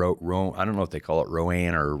 I don't know if they call it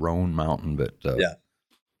Rowan or Roan Mountain, but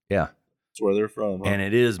yeah. That's where they're from. Huh? And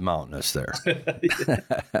it is mountainous there.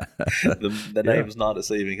 the name's not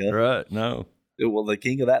deceiving, huh? Right, no. Well, the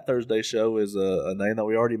king of that Thursday show is a name that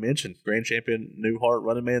we already mentioned. Grand Champion Newhart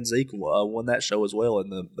Running Man Zeke won that show as well in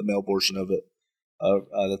the male portion of it.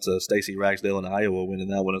 That's Stacy Ragsdale in Iowa winning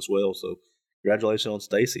that one as well. So congratulations on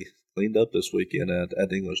Stacy. Cleaned up this weekend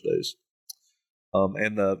at English Days.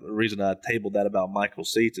 And the reason I tabled that about Michael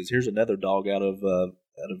Seitz is here's another dog out of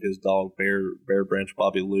his dog Bear Branch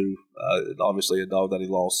Bobby Lou. Obviously a dog that he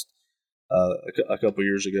lost a couple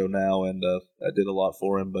years ago now, and I did a lot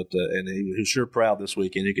for him. But and he was sure proud this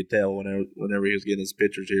weekend. You could tell whenever he was getting his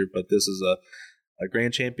pictures here. But this is a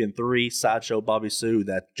Grand Champion 3 Sideshow Bobby Sue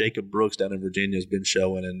that Jacob Brooks down in Virginia has been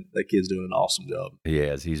showing, and that kid's doing an awesome job.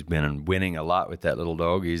 Yes, he's been winning a lot with that little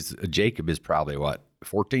dog. Jacob is probably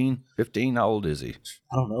 14, 15? How old is he?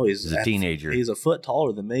 I don't know. He's a teenager. He's a foot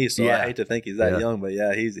taller than me, so I hate to think he's that young, but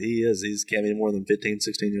yeah, he is. He can't be more than 15,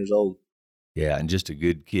 16 years old. Yeah, and just a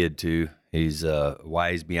good kid too. He's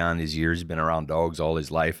wise beyond his years. He's been around dogs all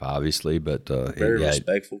his life, obviously, but very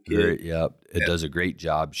respectful kid. Does a great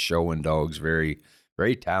job showing dogs. Very,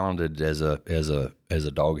 very talented as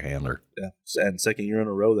a dog handler. Yeah, and second year in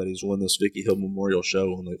a row that he's won this Vicky Hill Memorial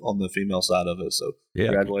Show on the female side of it. So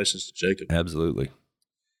congratulations to Jacob. Absolutely.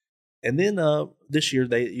 And then this year,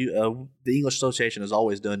 the English Association has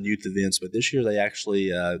always done youth events, but this year they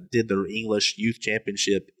actually did their English Youth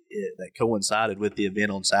Championship that coincided with the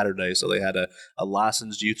event on Saturday. So they had a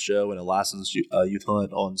licensed youth show and a licensed youth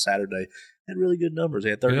hunt on Saturday. Had really good numbers. They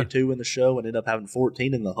had 32 in the show and ended up having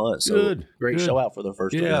 14 in the hunt. So great show out for their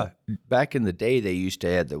first event. Back in the day, they used to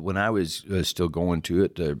add that when I was still going to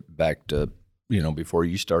it, back to before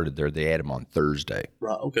you started there, they had them on Thursday.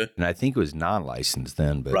 Right, okay. And I think it was non-licensed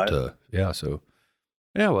then, but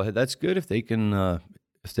well, that's good if they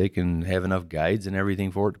can have enough guides and everything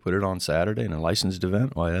for it to put it on Saturday in a licensed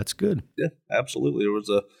event. Why, that's good. Yeah, absolutely. There was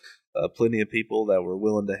plenty of people that were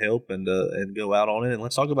willing to help and go out on it. And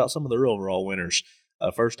let's talk about some of their overall winners.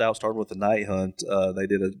 First out, starting with the night hunt, they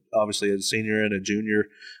did obviously a senior and a junior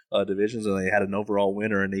divisions, and they had an overall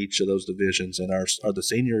winner in each of those divisions. And the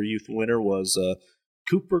senior youth winner was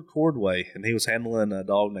Cooper Cordway, and he was handling a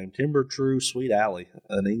dog named Timber True Sweet Alley,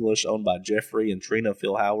 an English owned by Jeffrey and Trina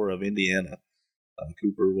Philhauer of Indiana.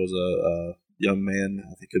 Cooper was a young man.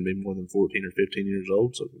 I think could be more than 14 or 15 years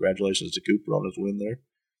old. So congratulations to Cooper on his win there.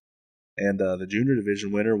 And the junior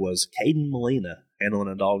division winner was Caden Molina, handling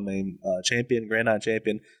a dog named Grand Nine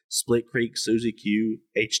Champion, Split Creek Susie Q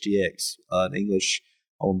HTX, an English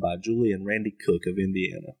owned by Julie and Randy Cook of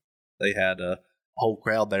Indiana. They had a whole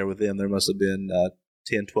crowd there with them. There must have been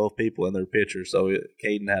 10, 12 people in their picture. So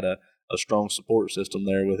Caden had a strong support system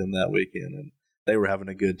there with him that weekend, and they were having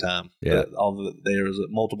a good time. Yeah. There was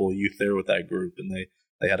multiple youth there with that group, and they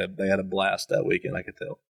had a blast that weekend, I could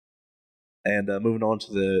tell. And moving on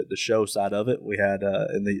to the show side of it, we had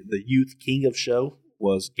in the youth king of show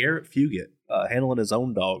was Garrett Fugit, handling his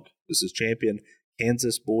own dog. This is champion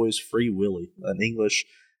Kansas Boys Free Willy, an English,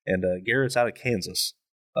 and Garrett's out of Kansas,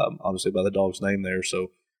 obviously by the dog's name there. So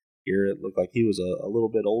Garrett looked like he was a little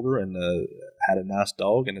bit older and had a nice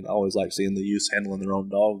dog, and I always like seeing the youths handling their own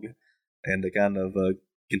dog. And to kind of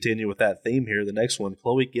continue with that theme here, the next one,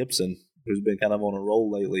 Chloe Gibson, who's been kind of on a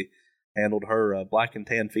roll lately, handled her black and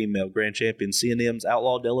tan female grand champion C&M's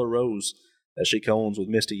Outlaw Della Rose as she cones with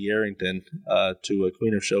Misty Yarrington to a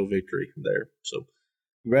Queen of Show victory there. So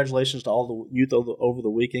congratulations to all the youth over the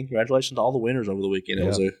weekend. Congratulations to all the winners over the weekend. It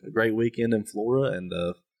was a great weekend in Flora, and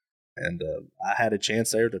I had a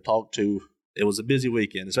chance there to talk to. It was a busy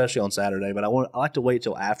weekend, especially on Saturday, but I like to wait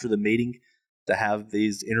till after the meeting to have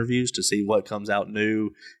these interviews to see what comes out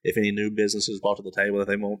new, if any new business is brought to the table that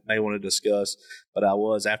they may want to discuss. But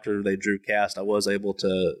after they drew cast, I was able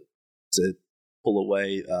to pull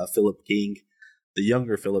away Philip King, the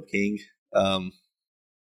younger Philip King, and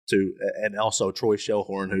also Troy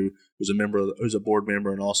Shellhorn, who's a board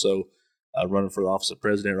member and also running for the office of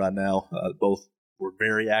president right now. Both were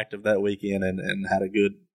very active that weekend and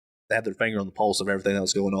they had their finger on the pulse of everything that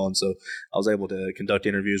was going on. So I was able to conduct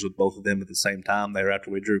interviews with both of them at the same time there after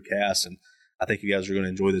we drew cast. And I think you guys are going to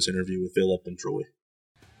enjoy this interview with Philip and Troy.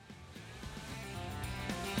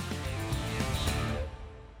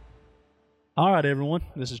 All right, everyone.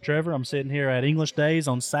 This is Trevor. I'm sitting here at English Days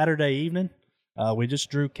on Saturday evening. We just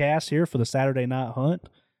drew cast here for the Saturday night hunt.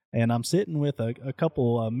 And I'm sitting with a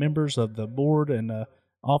couple members of the board and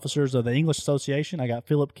officers of the English Association. I got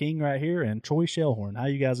Philip King right here and Troy Shellhorn. How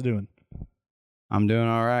you guys doing? I'm doing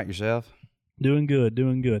all right. Yourself? Doing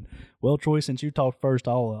good. Well, Troy, since you talked first,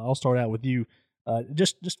 I'll start out with you.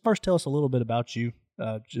 Just first tell us a little bit about you,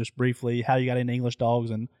 just briefly, how you got into English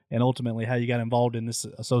dogs and ultimately how you got involved in this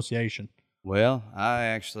association. Well, I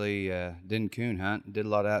actually didn't coon hunt, did a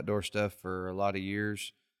lot of outdoor stuff for a lot of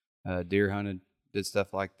years, deer hunted, did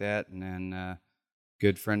stuff like that, and then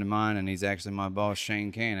good friend of mine, and he's actually my boss,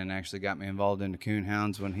 Shane Cannon, actually got me involved in the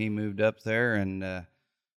Coonhounds when he moved up there, and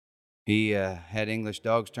he had English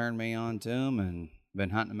dogs turn me on to him, and been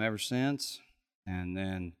hunting them ever since. And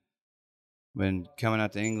then been coming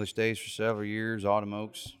out to English Days for several years, Autumn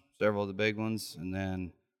Oaks, several of the big ones, and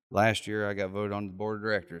then last year I got voted on the board of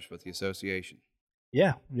directors with the association.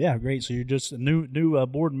 Yeah, great. So you're just a new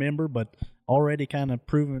board member, but already kind of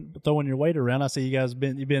throwing your weight around. I see you guys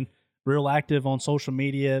you've been real active on social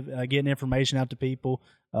media, getting information out to people.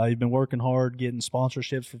 You've been working hard, getting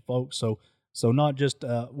sponsorships for folks. So not just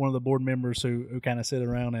one of the board members who kind of sit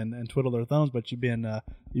around and twiddle their thumbs, but you've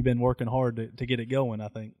been working hard to get it going, I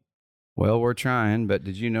think. Well, we're trying, but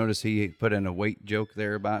did you notice he put in a weight joke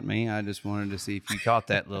there about me? I just wanted to see if you caught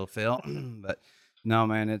that, little Phil. But no,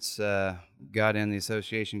 man, it's got in the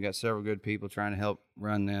association, got several good people trying to help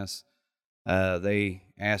run this. They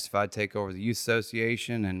asked if I'd take over the youth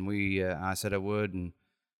association, and I said I would, and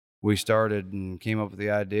we started and came up with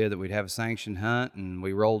the idea that we'd have a sanctioned hunt, and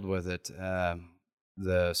we rolled with it.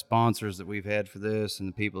 The sponsors that we've had for this and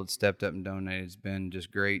the people that stepped up and donated has been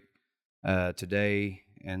just great. Today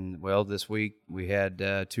and, well, this week we had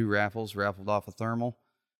 2 raffled off a thermal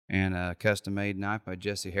and a custom-made knife by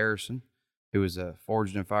Jesse Harrison, who was a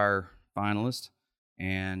Forged in Fire finalist.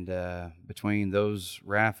 And between those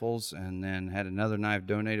raffles and then had another knife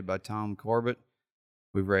donated by Tom Corbett,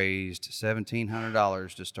 we've raised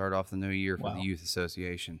 $1,700 to start off the new year for the Youth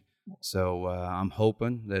Association. So I'm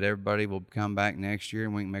hoping that everybody will come back next year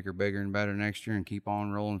and we can make her bigger and better next year and keep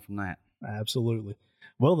on rolling from that. Absolutely.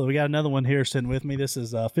 Well, we got another one here sitting with me. This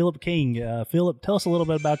is Philip King. Philip, tell us a little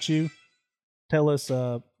bit about you. Tell us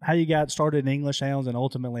how you got started in English Hounds and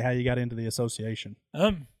ultimately how you got into the association.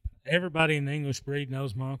 Everybody in the English breed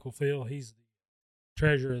knows my Uncle Phil. He's the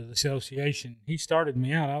treasurer of the association. He started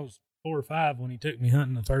me out. I was 4 or 5 when he took me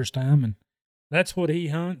hunting the first time, and that's what he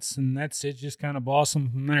hunts, and that's it. Just kind of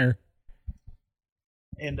blossomed from there.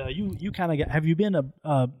 And you kind of have you been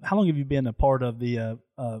how long have you been a part of the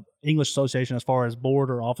English Association as far as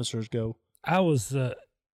board or officers go? I was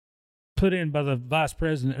put in by the vice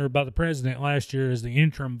president or by the president last year as the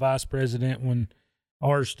interim vice president when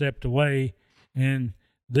ours stepped away, and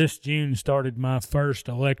this June started my first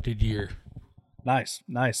elected year. Nice.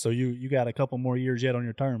 So you got a couple more years yet on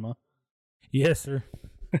your term, huh? Yes, sir.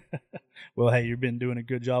 Well, hey, you've been doing a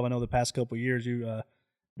good job. I know the past couple of years you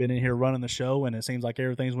been in here running the show, and it seems like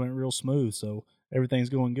everything's went real smooth. So everything's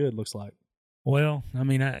going good, looks like. Well, I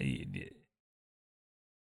mean,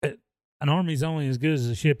 an Army's only as good as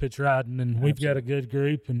the ship it's riding, and we've got a good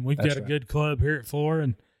group, and we've got a good club here at Flora,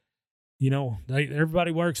 and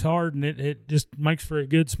everybody works hard, and it just makes for a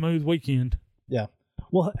good, smooth weekend. Yeah.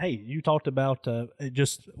 Well, hey, you talked about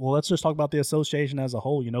let's just talk about the association as a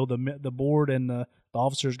whole. The board and the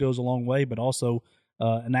officers goes a long way, but also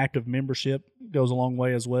an active membership goes a long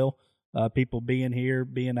way as well. People being here,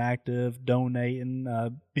 being active, donating,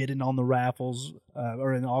 bidding on the raffles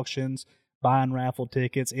or in auctions, buying raffle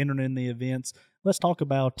tickets, entering in the events. Let's talk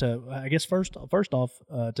about, I guess, first off,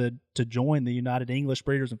 to join the United English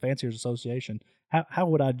Breeders and Fanciers Association. How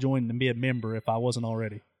would I join and be a member if I wasn't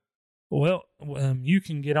already? Well, you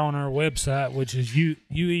can get on our website, which is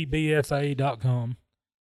uebfa.com,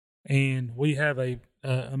 and we have a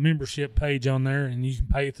membership page on there, and you can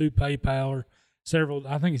pay through PayPal or several.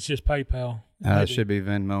 I think it's just PayPal. It should be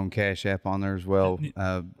Venmo and Cash App on there as well.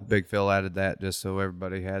 Big Phil added that just so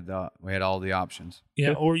everybody we had all the options.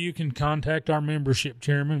 Yeah, or you can contact our membership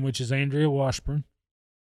chairman, which is Andrea Washburn,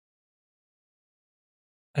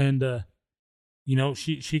 and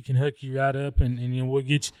she can hook you right up, and we'll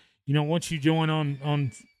get you. Once you join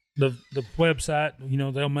on the website,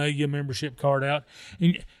 they'll mail you a membership card out.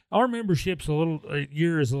 And our membership's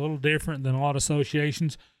year is a little different than a lot of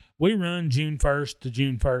associations. We run June 1st to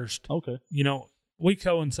June 1st. Okay. We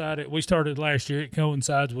started last year. It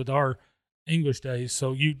coincides with our English days.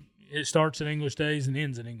 So it starts at English days and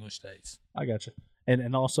ends at English days. I got you.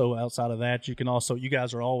 And also outside of that, you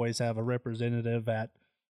guys are always have a representative at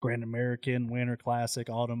Grand American, Winter Classic,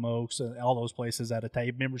 Autumn Oaks, all those places at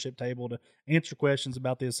a membership table to answer questions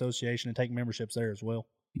about the association and take memberships there as well.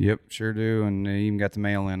 Yep, sure do, and they even got the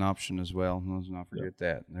mail-in option as well. Let's not forget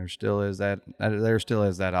that. There still is that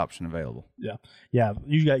option available. Yeah.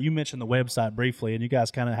 You mentioned the website briefly, and you guys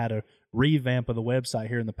kind of had a revamp of the website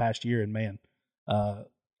here in the past year. And man, I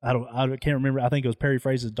can't remember. I think it was Perry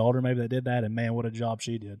Fraser's daughter maybe that did that, and man, what a job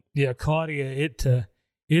she did. Yeah, Claudia.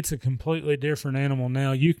 It's a completely different animal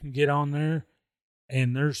now. You can get on there,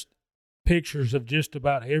 and there's pictures of just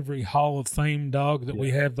about every Hall of Fame dog that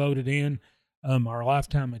we have voted in. Our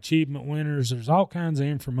lifetime achievement winners. There's all kinds of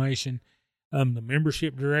information. The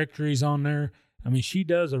membership directory's on there. I mean, she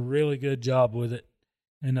does a really good job with it.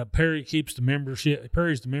 And Perry keeps the membership.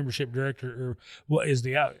 Perry's the membership director, or was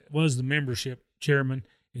the membership chairman.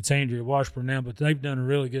 It's Andrea Washburn now, but they've done a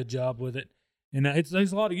really good job with it. And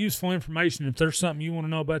there's a lot of useful information. If there's something you want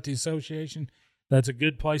to know about the association, that's a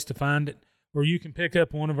good place to find it. Or you can pick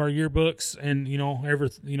up one of our yearbooks, and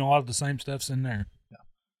a lot of the same stuff's in there.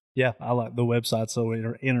 Yeah, I like the website. So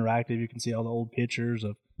interactive. You can see all the old pictures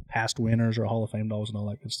of past winners or Hall of Fame dogs and all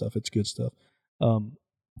that good stuff. It's good stuff.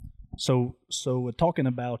 So talking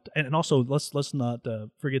about, and also let's not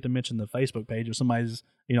forget to mention the Facebook page. If somebody's,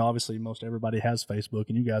 obviously most everybody has Facebook,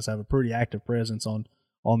 and you guys have a pretty active presence on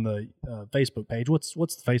the Facebook page. What's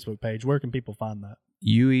the Facebook page? Where can people find that?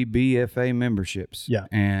 UEBFA memberships. Yeah.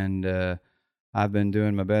 And I've been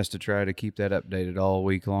doing my best to try to keep that updated all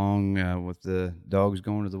week long with the dogs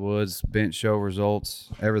going to the woods, bench show results,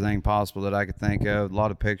 everything possible that I could think of, a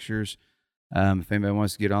lot of pictures. If anybody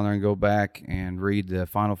wants to get on there and go back and read the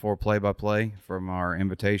Final Four play-by-play from our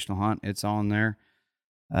invitational hunt, it's on there.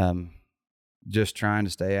 Just trying to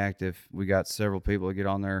stay active. We got several people that get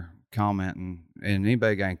on there commenting, and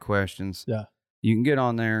anybody got any questions, you can get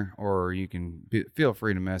on there, or you can feel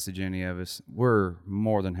free to message any of us. We're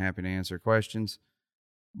more than happy to answer questions.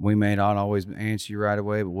 We may not always answer you right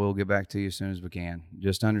away, but we'll get back to you as soon as we can.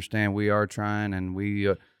 Just understand we are trying, and we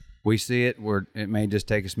see it. It may just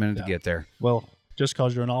take us a minute to get there. Well, just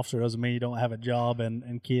because you're an officer doesn't mean you don't have a job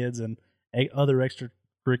and kids and other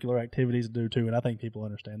extracurricular activities to do too. And I think people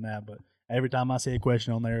understand that. But every time I see a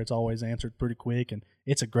question on there, it's always answered pretty quick. And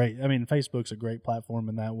it's Facebook's a great platform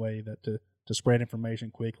in that way that to spread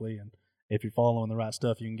information quickly. And if you're following the right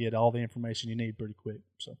stuff, you can get all the information you need pretty quick.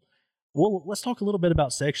 So, well, let's talk a little bit about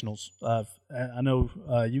sectionals. I know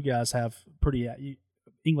you guys have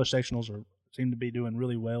English sectionals seem to be doing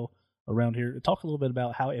really well around here. Talk a little bit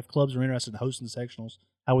about how, if clubs are interested in hosting sectionals,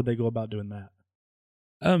 how would they go about doing that?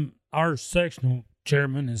 Our sectional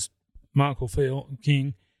chairman is Michael Phil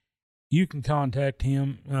King. You can contact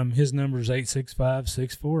him. His number is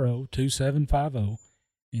 865-640-2750,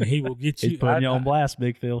 and he will get you. He's putting you on blast,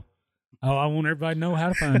 Big Phil. Oh, I want everybody to know how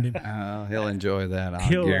to find him. He'll enjoy that. I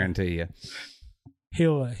guarantee you.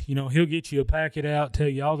 He'll get you a packet out, tell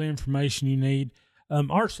you all the information you need.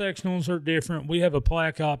 Our sectionals are different. We have a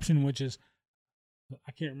plaque option, which is,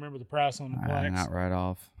 I can't remember the price on the plaques. Not right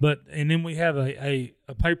off. And then we have a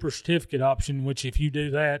paper certificate option, which if you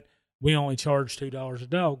do that, we only charge $2 a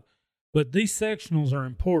dog. But these sectionals are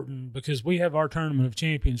important because we have our Tournament of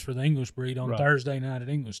Champions for the English breed on Thursday night at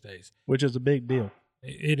English Days, which is a big deal.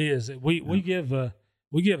 It is. We give a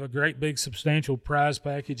great big substantial prize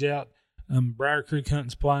package out. Briar Creek Hunting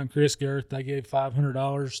Supply and Chris Girth, they gave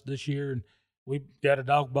 $500 this year, and we got a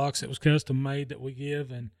dog box that was custom made that we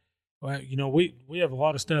give. And we have a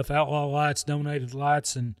lot of stuff, outlaw lights, donated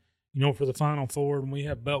lights, and for the Final Four, and we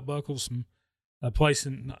have belt buckles from a place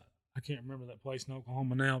I can't remember that place in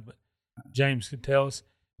Oklahoma now, but James could tell us.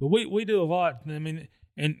 But we do a lot. I mean,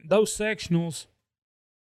 and those sectionals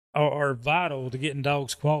are vital to getting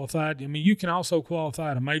dogs qualified. I mean, you can also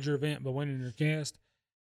qualify at a major event by winning your cast,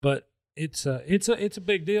 but it's a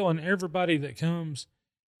big deal. And everybody that comes,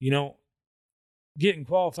 getting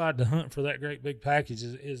qualified to hunt for that great big package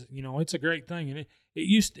is it's a great thing. And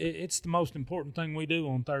it's the most important thing we do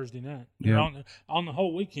on Thursday night. On the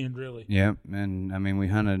whole weekend, really. Yep. And I mean, we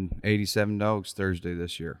hunted 87 dogs Thursday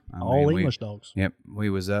this year. English dogs. Yep. We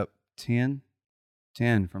was up 10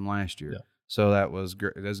 from last year. Yeah. So that was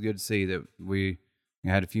great. It was good to see that we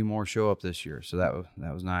had a few more show up this year. So that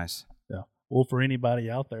was nice. Yeah. Well, for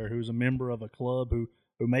anybody out there who's a member of a club who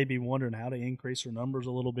may be wondering how to increase their numbers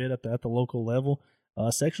a little bit at the local level,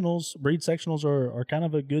 breed sectionals are kind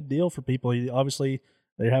of a good deal for people. Obviously,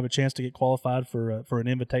 they have a chance to get qualified for an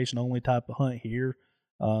invitation only type of hunt here.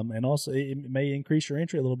 And also it may increase your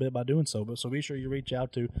entry a little bit by doing so. So be sure you reach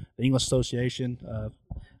out to the English Association,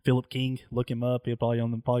 Philip King. Look him up. He'll probably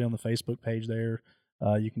on the Facebook page there.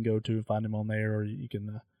 You can go to find him on there, or you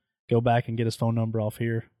can go back and get his phone number off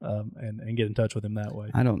here and get in touch with him that way.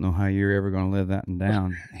 I don't know how you're ever going to live that one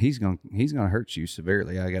down. He's going to hurt you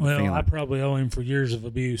severely. I got a feeling. I probably owe him for years of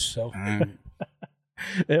abuse. So.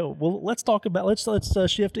 Well, let's talk about let's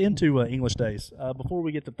shift into English Days. Before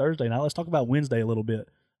we get to Thursday night, let's talk about Wednesday a little bit.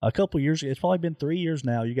 A couple of years ago, it's probably been 3 years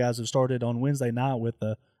now. You guys have started on Wednesday night with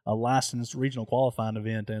a licensed regional qualifying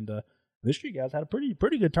event, and this year you guys had a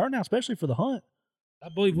pretty good turnout, especially for the hunt. I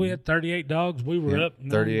believe we had 38 dogs. We were up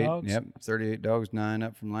 38 dogs. Yep, 38 dogs, 9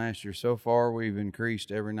 up from last year. So far, we've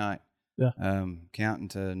increased every night. Yeah. Counting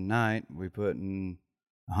tonight, we put in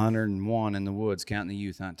 101 in the woods, counting the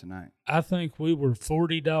youth hunt tonight. I think we were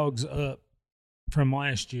 40 dogs up from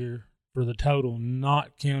last year for the total,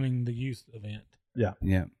 not counting the youth event. Yeah.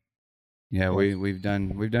 Yeah. Yeah, we've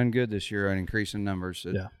done good this year on increasing numbers.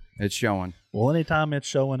 It's showing. Well, anytime it's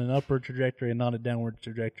showing an upward trajectory and not a downward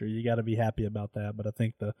trajectory, you got to be happy about that. But I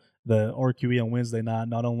think the RQE on Wednesday night,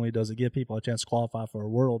 not only does it give people a chance to qualify for the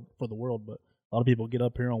world, but a lot of people get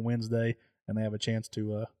up here on Wednesday and they have a chance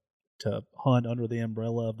to hunt under the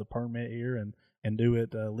umbrella of the permit here and do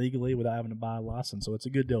it legally without having to buy a license. So it's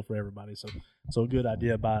a good deal for everybody. So a good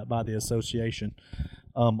idea by the association.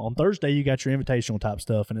 On Thursday, you got your invitational type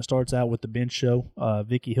stuff, and it starts out with the bench show,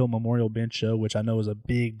 Vicky Hill Memorial Bench Show, which I know is a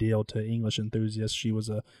big deal to English enthusiasts. She was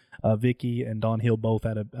Vicky and Don Hill both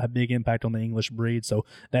had a big impact on the English breed, so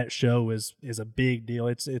that show is a big deal.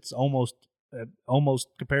 It's almost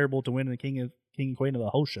comparable to winning the King and Queen of the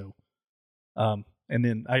whole show. And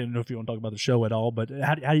then I don't know if you want to talk about the show at all, but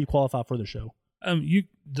how do you qualify for the show?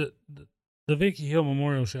 The Vicky Hill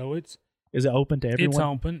Memorial Show, is it open to everyone? It's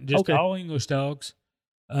open, just all English dogs.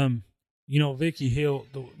 Vicky Hill,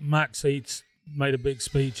 Mike Seats made a big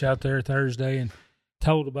speech out there Thursday and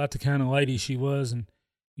told about the kind of lady she was, and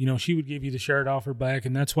she would give you the shirt off her back,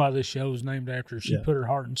 and that's why this show is named after her. She put her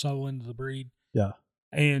heart and soul into the breed. Yeah,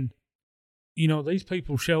 and these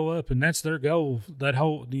people show up, and that's their goal. That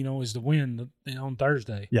whole is to win on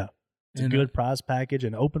Thursday. Yeah. It's a good prize package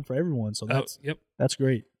and open for everyone. So that's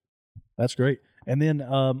great. That's great. And then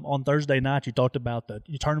on Thursday night, you talked about the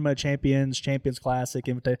Tournament of Champions Classic.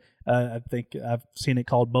 I think I've seen it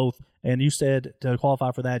called both. And you said to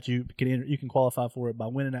qualify for that, you can qualify for it by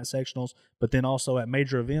winning at sectionals, but then also at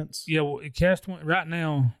major events. Yeah, well, cast right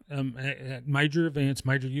now at major events,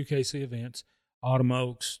 major UKC events, Autumn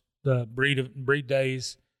Oaks, the Breed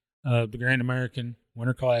Days, the Grand American,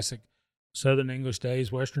 Winter Classic, Southern English Days,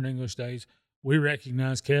 Western English Days. We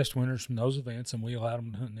recognize cast winners from those events, and we allow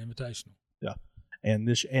them to hunt an invitational. Yeah, and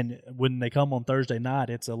when they come on Thursday night,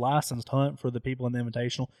 it's a licensed hunt for the people in the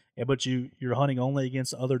invitational. But you're hunting only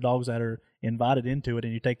against other dogs that are invited into it,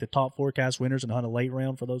 and you take the top 4 cast winners and hunt a late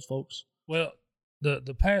round for those folks. Well,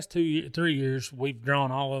 the past 3 years, we've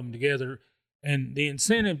drawn all of them together, and the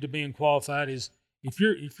incentive to being qualified is if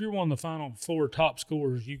you're one of the final 4 top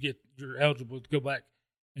scorers, you're eligible to go back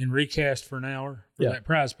and recast for an hour for that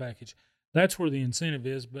prize package. That's where the incentive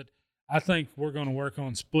is. But I think we're going to work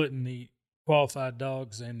on splitting the qualified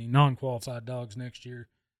dogs and the non-qualified dogs next year.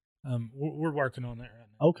 We're working on that right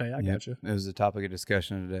now. Okay, I got you. It was the topic of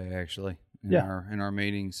discussion today, actually, in our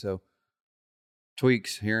meeting. So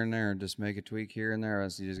tweaks here and there, just make a tweak here and there.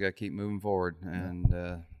 You just got to keep moving forward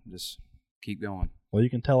and just keep going. Well, you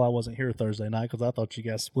can tell I wasn't here Thursday night because I thought you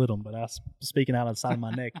guys split them, but I was speaking out of the side of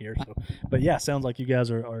my neck here. So, but yeah, sounds like you guys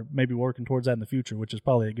are maybe working towards that in the future, which is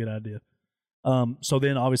probably a good idea. So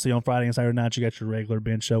then obviously on Friday and Saturday night, you got your regular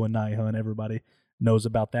bench show and night hunt. Everybody knows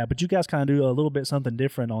about that, but you guys kind of do a little bit something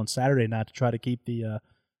different on Saturday night to try to keep the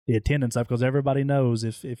attendance up, because everybody knows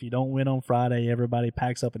if you don't win on Friday, everybody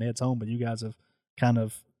packs up and heads home. But you guys have kind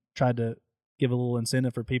of tried to give a little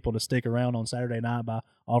incentive for people to stick around on Saturday night by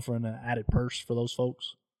offering an added purse for those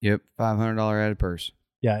folks. Yep, $500 added purse.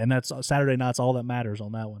 Yeah, and that's Saturday night's all that matters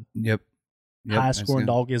on that one. Yep. High scoring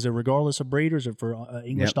dog. Is it regardless of breed, or is it for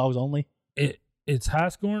English dogs only? It's high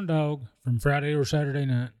scoring dog from Friday or Saturday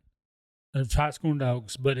night. It's high scoring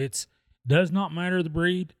dogs, but does not matter the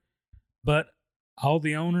breed, but all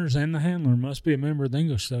the owners and the handler must be a member of the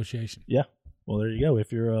English Association. Yeah. Well, there you go.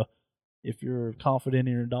 If you're confident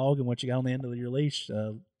in your dog and what you got on the end of your leash,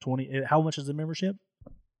 $20. How much is the membership?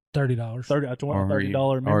 $30. $30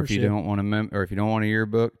 membership. Or if you don't want a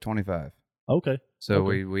yearbook, $25. Okay. So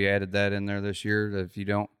we added that in there this year. If you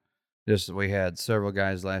don't, we had several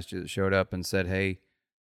guys last year that showed up and said, "Hey,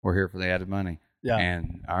 we're here for the added money." Yeah.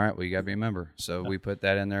 And all right, well, you got to be a member. So we put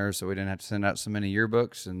that in there so we didn't have to send out so many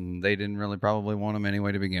yearbooks, and they didn't really probably want them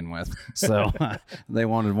anyway to begin with. So they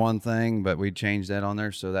wanted one thing, but we changed that on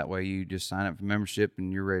there so that way you just sign up for membership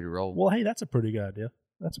and you're ready to roll. Well, hey, that's a pretty good idea.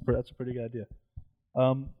 That's a pretty good idea.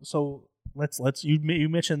 So let's you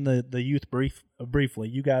mentioned the youth briefly.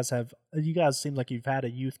 You guys seem like you've had a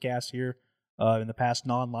youth cast here in the past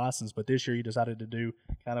non-licensed, but this year you decided to do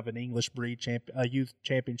kind of an English breed youth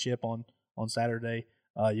championship on Saturday.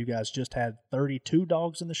 You guys just had 32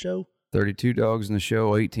 dogs in the show. 32 dogs in the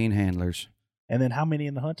show, 18 handlers. And then how many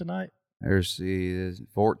in the hunt tonight? There's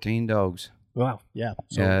 14 dogs. Wow, yeah.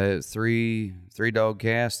 So, it's three dog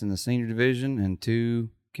casts in the senior division and 2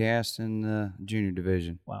 casts in the junior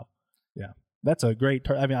division. Wow, yeah. That's a great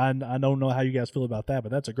I don't know how you guys feel about that,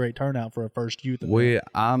 but that's a great turnout for a first youth event.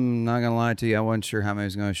 I'm not going to lie to you, I wasn't sure how many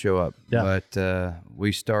was going to show up. Yeah. But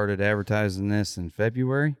we started advertising this in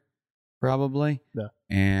February, probably. Yeah.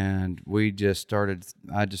 And I just started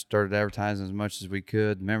advertising as much as we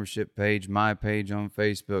could. Membership page, my page on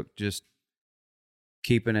Facebook, just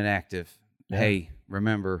keeping it active. Yeah. Hey,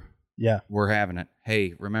 remember, we're having it.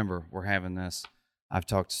 Hey, remember, we're having this. I've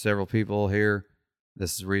talked to several people here.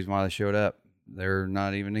 This is the reason why they showed up. They're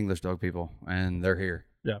not even English dog people, and they're here.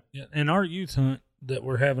 Yeah. And our youth hunt that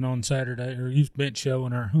we're having on Saturday, or youth bench show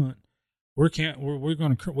in our hunt, we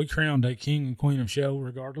crowned a king and queen of show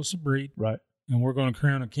regardless of breed. Right. And we're going to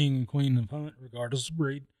crown a king and queen of hunt regardless of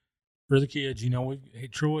breed for the kids. You know,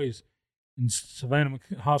 Troy's and Savannah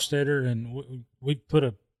Hofstetter, and we put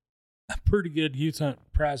a pretty good youth hunt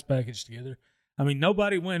prize package together. I mean,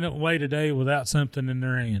 nobody went away today without something in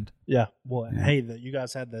their hand. Yeah. Well, hey, you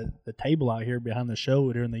guys had the table out here behind the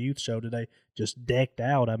show during the youth show today just decked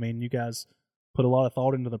out. I mean, you guys put a lot of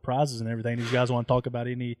thought into the prizes and everything. Do you guys want to talk about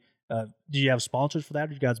any do you have sponsors for that?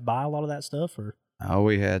 Did you guys buy a lot of that stuff? Or? Oh,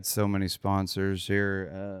 we had so many sponsors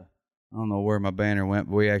here. I don't know where my banner went,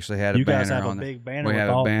 but we actually had a banner on. You guys have a big banner. We have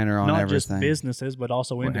a banner on not everything. Not just businesses, but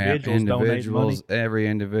also individuals donating money. Every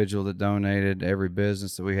individual that donated, every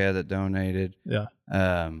business that we had that donated. Yeah.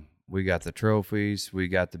 We got the trophies. We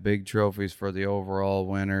got the big trophies for the overall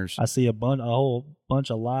winners. I see a whole bunch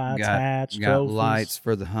of lights, hats, got trophies. Lights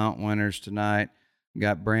for the hunt winners tonight.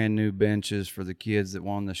 Got brand new benches for the kids that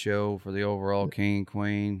won the show for the overall king and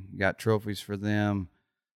queen. Got trophies for them.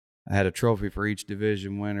 I had a trophy for each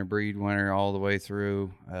division winner, breed winner, all the way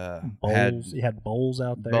through. Bowls. You had bowls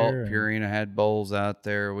out there. Purina had bowls out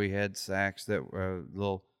there. We had sacks that were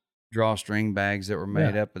little drawstring bags that were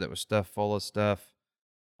made up, but that was stuffed full of stuff.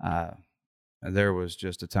 There was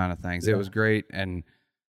just a ton of things. Yeah. It was great, and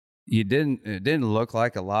it didn't look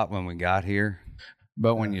like a lot when we got here,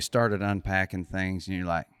 but when you started unpacking things, and you're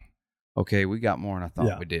like, okay, we got more than I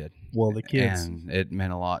thought we did. Well, the kids, and it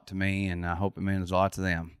meant a lot to me, and I hope it means a lot to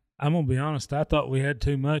them. I'm going to be honest. I thought we had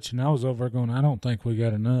too much, and I was over going, I don't think we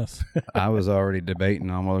got enough. I was already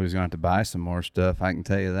debating on whether we was going to have to buy some more stuff. I can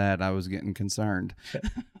tell you that. I was getting concerned.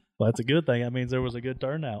 Well, that's a good thing. That means there was a good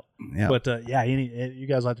turnout. Yeah. But you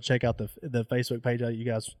guys have to check out the Facebook page. You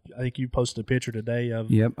guys, I think you posted a picture today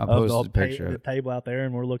of Yep, I of posted a picture of the it. table out there,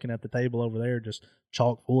 and we're looking at the table over there, just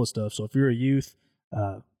chock full of stuff. So if you're a youth,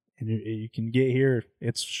 and you can get here,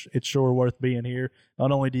 it's sure worth being here.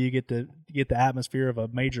 Not only do you get the atmosphere of a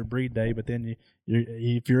major breed day, but then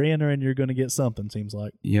if you're entering, you're going to get something. Seems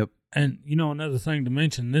like. Yep. And another thing to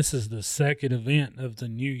mention, this is the second event of the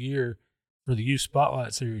new year for the Youth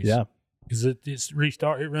Spotlight Series. Yeah, because it's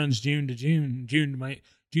restart. It runs June to June, June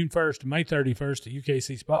 1st to May 31st at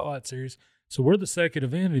UKC Spotlight Series. So we're the second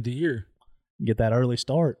event of the year. Get that early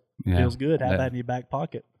start. Yeah. Feels good. Have that in your back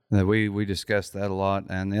pocket. We discussed that a lot,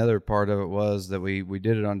 and the other part of it was that we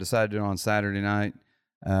decided to do it on Saturday night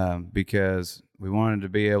because we wanted to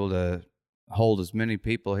be able to hold as many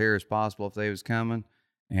people here as possible if they was coming,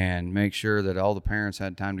 and make sure that all the parents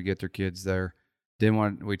had time to get their kids there.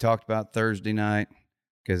 We talked about Thursday night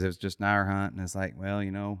because it was just an hour hunt, and it's like,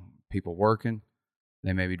 well, people working,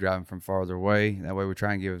 they may be driving from farther away. That way, we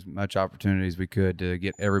try and give as much opportunity as we could to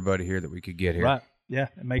get everybody here that we could get here. Right. Yeah,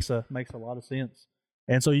 it makes a lot of sense.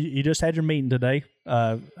 And so you just had your meeting today.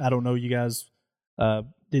 I don't know, you guys.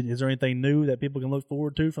 Is there anything new that people can look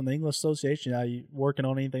forward to from the English Association? Are you working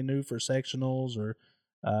on anything new for sectionals or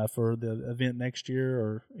for the event next year,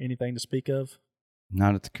 or anything to speak of?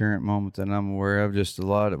 Not at the current moment that I'm aware of. Just a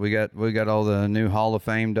lot. We got all the new Hall of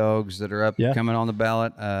Fame dogs that are up coming on the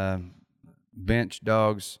ballot. Bench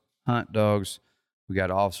dogs, hunt dogs. We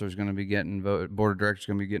got officers going to be getting voted. Board of directors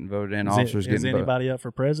going to be getting voted in. Is anybody up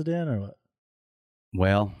for president or what?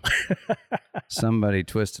 Well, somebody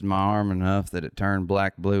twisted my arm enough that it turned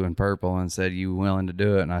black, blue, and purple, and said, "You willing to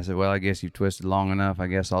do it?" And I said, "Well, I guess you've twisted long enough. I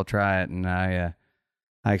guess I'll try it." And I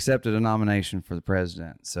accepted a nomination for the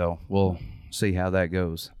president. So we'll see how that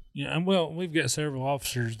goes. Yeah, and we've got several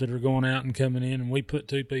officers that are going out and coming in, and we put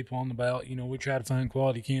 2 people on the ballot. We try to find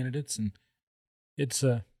quality candidates, and it's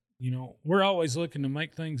we're always looking to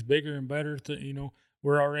make things bigger and better.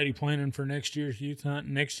 We're already planning for next year's youth hunt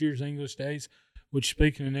and next year's English Days. Which,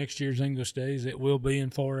 speaking of next year's English Days, it will be in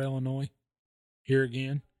Florida, Illinois, here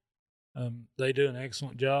again. They do an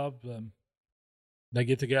excellent job. They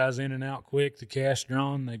get the guys in and out quick, the cash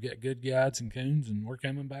drawn. They've got good guides and coons, and we're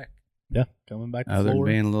coming back. Yeah, coming back to Other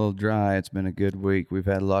Florida. than being a little dry, it's been a good week. We've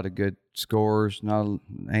had a lot of good scores.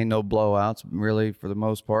 Ain't no blowouts, really, for the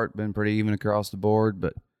most part. Been pretty even across the board,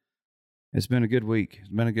 but it's been a good week. It's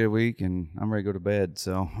been a good week, and I'm ready to go to bed.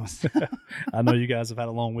 So I know you guys have had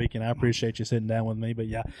a long week, and I appreciate you sitting down with me. But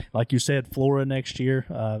yeah, like you said, Florida next year,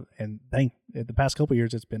 and the past couple of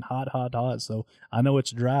years it's been hot. So I know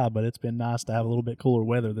it's dry, but it's been nice to have a little bit cooler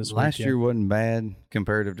weather this last weekend. year wasn't bad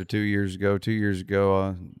comparative to 2 years ago. 2 years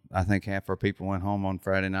ago, I think half our people went home on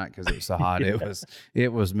Friday night because it was so hot. Yeah.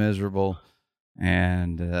 It was miserable,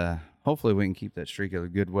 and hopefully we can keep that streak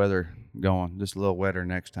of good weather going. Just a little wetter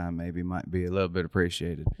next time maybe might be a little bit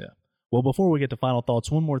appreciated. Yeah. Well, before we get to final thoughts,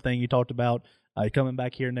 one more thing you talked about coming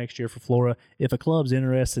back here next year for Florida. If a club's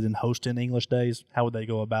interested in hosting English Days, how would they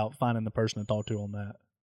go about finding the person to talk to on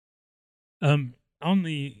that? On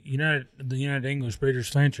the United English Breeders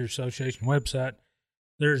Fancier Association website,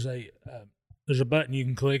 there's a button you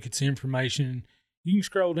can click. It's information. You can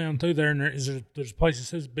scroll down through there, and there's a place that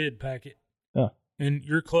says bid packet. Yeah. And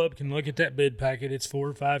your club can look at that bid packet. It's 4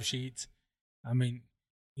 or 5 sheets. I mean,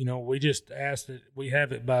 we just ask that we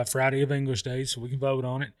have it by Friday of English Days so we can vote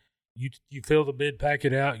on it. You fill the bid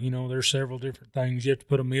packet out. There's several different things. You have to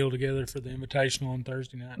put a meal together for the invitational on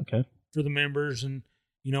Thursday night. Okay. For the members, and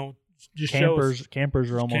just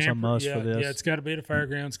campers are almost a must for this. Yeah, it's got to be at a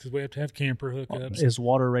fairgrounds because we have to have camper hookups. Is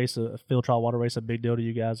field trial water race a big deal to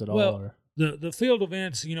you guys at all? Or? The field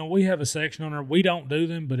events, we have a section on there. We don't do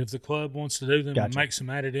them, but if the club wants to do them and make some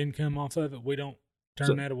added income off of it, we don't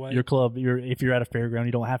turn that away. Your club, if you're at a fairground,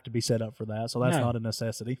 you don't have to be set up for that, so that's not a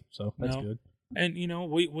necessity. So that's good. And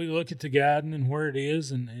we look at the guiding and where it is,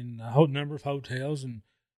 and the whole number of hotels, and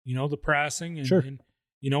the pricing, and, sure. And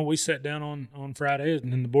we sat down on Friday,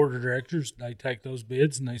 and then the board of directors, they take those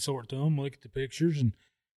bids and they sort through them, look at the pictures, and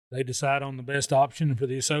they decide on the best option for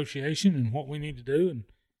the association and what we need to do,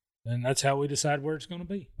 and that's how we decide where it's going to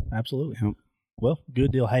be. Absolutely. Yep. Well,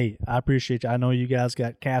 good deal. Hey, I appreciate you. I know you guys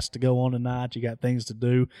got casts to go on tonight. You got things to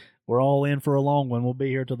do. We're all in for a long one. We'll be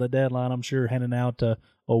here till the deadline, I'm sure, handing out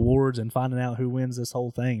awards and finding out who wins this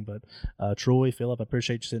whole thing. But Troy, Philip, I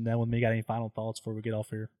appreciate you sitting down with me. Got any final thoughts before we get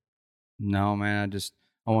off here? No, man.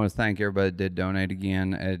 I want to thank everybody that did donate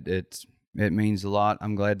again. It means a lot.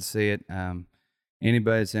 I'm glad to see it.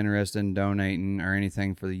 Anybody that's interested in donating or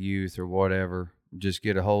anything for the youth or whatever, just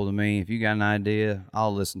get a hold of me. If you got an idea,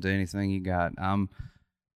 I'll listen to anything you got.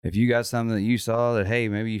 if you got something that you saw that, hey,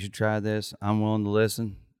 maybe you should try this, I'm willing to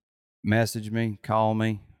listen. Message me, call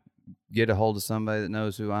me, get a hold of somebody that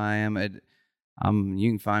knows who I am. You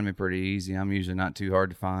can find me pretty easy. I'm usually not too hard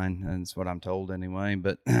to find. That's what I'm told anyway.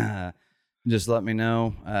 But just let me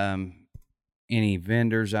know. Any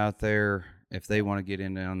vendors out there, if they want to get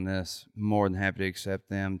in on this, more than happy to accept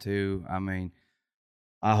them too. I mean,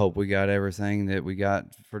 I hope we got everything that we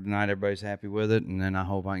got for tonight. Everybody's happy with it. And then I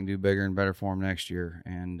hope I can do bigger and better for them next year.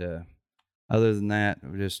 And other than that,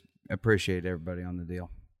 we just appreciate everybody on the deal.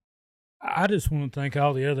 I just want to thank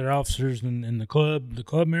all the other officers in the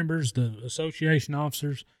club members, the association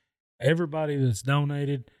officers, everybody that's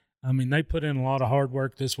donated. I mean, they put in a lot of hard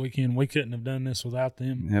work this weekend. We couldn't have done this without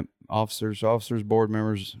them. Yep. Officers, board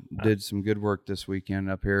members did some good work this weekend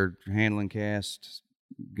up here, handling casts,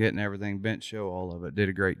 getting everything, bench show, all of it. Did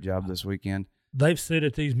a great job this weekend. They've sit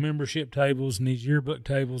at these membership tables and these yearbook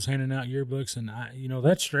tables, handing out yearbooks, and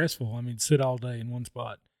that's stressful. I mean, sit all day in one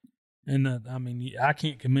spot. And I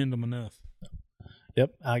can't commend them enough.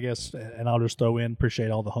 Yep, I guess, and I'll just throw in, appreciate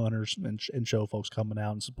all the hunters and show folks coming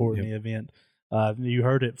out and supporting the event. You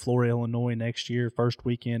heard it, Flora, Illinois next year, first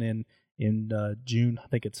weekend in June. I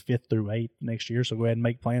think it's 5th through 8th next year. So go ahead and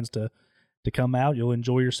make plans to come out. You'll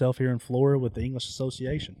enjoy yourself here in Flora with the English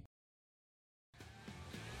Association.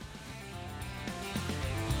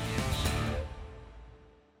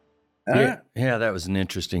 Yeah, that was an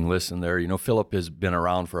interesting listen there. Philip has been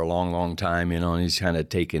around for a long, long time, and he's kind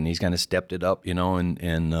of stepped it up,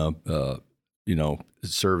 and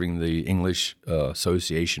serving the English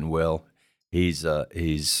Association well. He's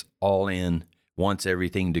all in, wants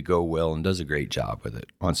everything to go well, and does a great job with it.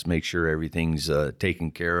 Wants to make sure everything's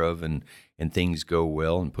taken care of and things go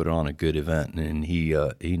well and put on a good event. And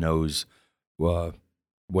he knows what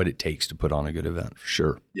it takes to put on a good event, for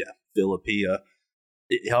sure. Yeah, Philip,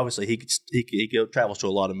 obviously he travels to a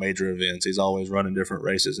lot of major events. He's always running different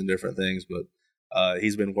races and different things, but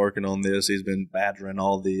he's been working on this. He's been badgering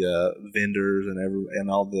all the vendors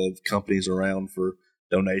and all the companies around for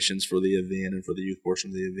donations for the event and for the youth portion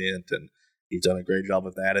of the event, and he's done a great job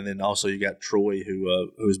with that. And then also you got Troy,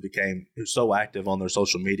 who's so active on their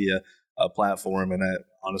social media platform. And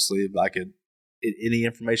honestly, any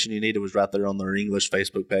information you needed was right there on their English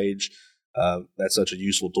Facebook page. That's such a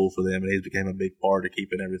useful tool for them, and he's became a big part of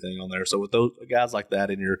keeping everything on there. So with those guys like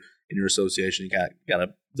that in your association,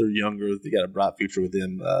 they're younger, you got a bright future with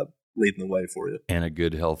them leading the way for you, and a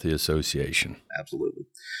good, healthy association. Absolutely.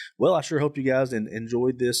 Well, I sure hope you guys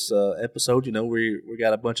enjoyed this episode. We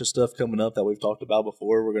got a bunch of stuff coming up that we've talked about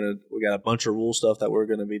before. We got a bunch of rule stuff that we're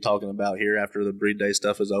gonna be talking about here after the breed day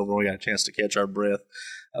stuff is over. We got a chance to catch our breath,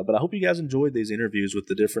 but I hope you guys enjoyed these interviews with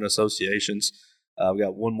the different associations. We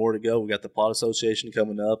got one more to go. We got the Plot Association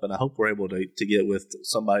coming up, and I hope we're able to get with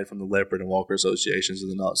somebody from the Leopard and Walker Associations in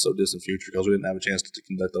the not so distant future, because we didn't have a chance to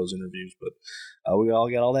conduct those interviews. But we all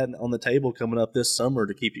got all that on the table coming up this summer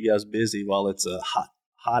to keep you guys busy while it's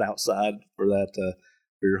hot outside for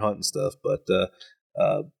your hunting stuff. But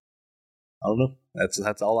I don't know.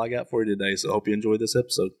 That's all I got for you today. So I hope you enjoyed this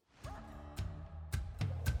episode.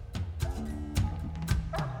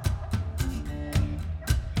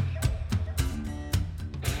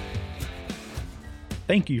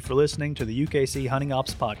 Thank you for listening to the UKC Hunting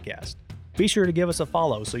Ops Podcast. Be sure to give us a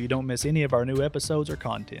follow so you don't miss any of our new episodes or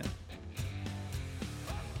content.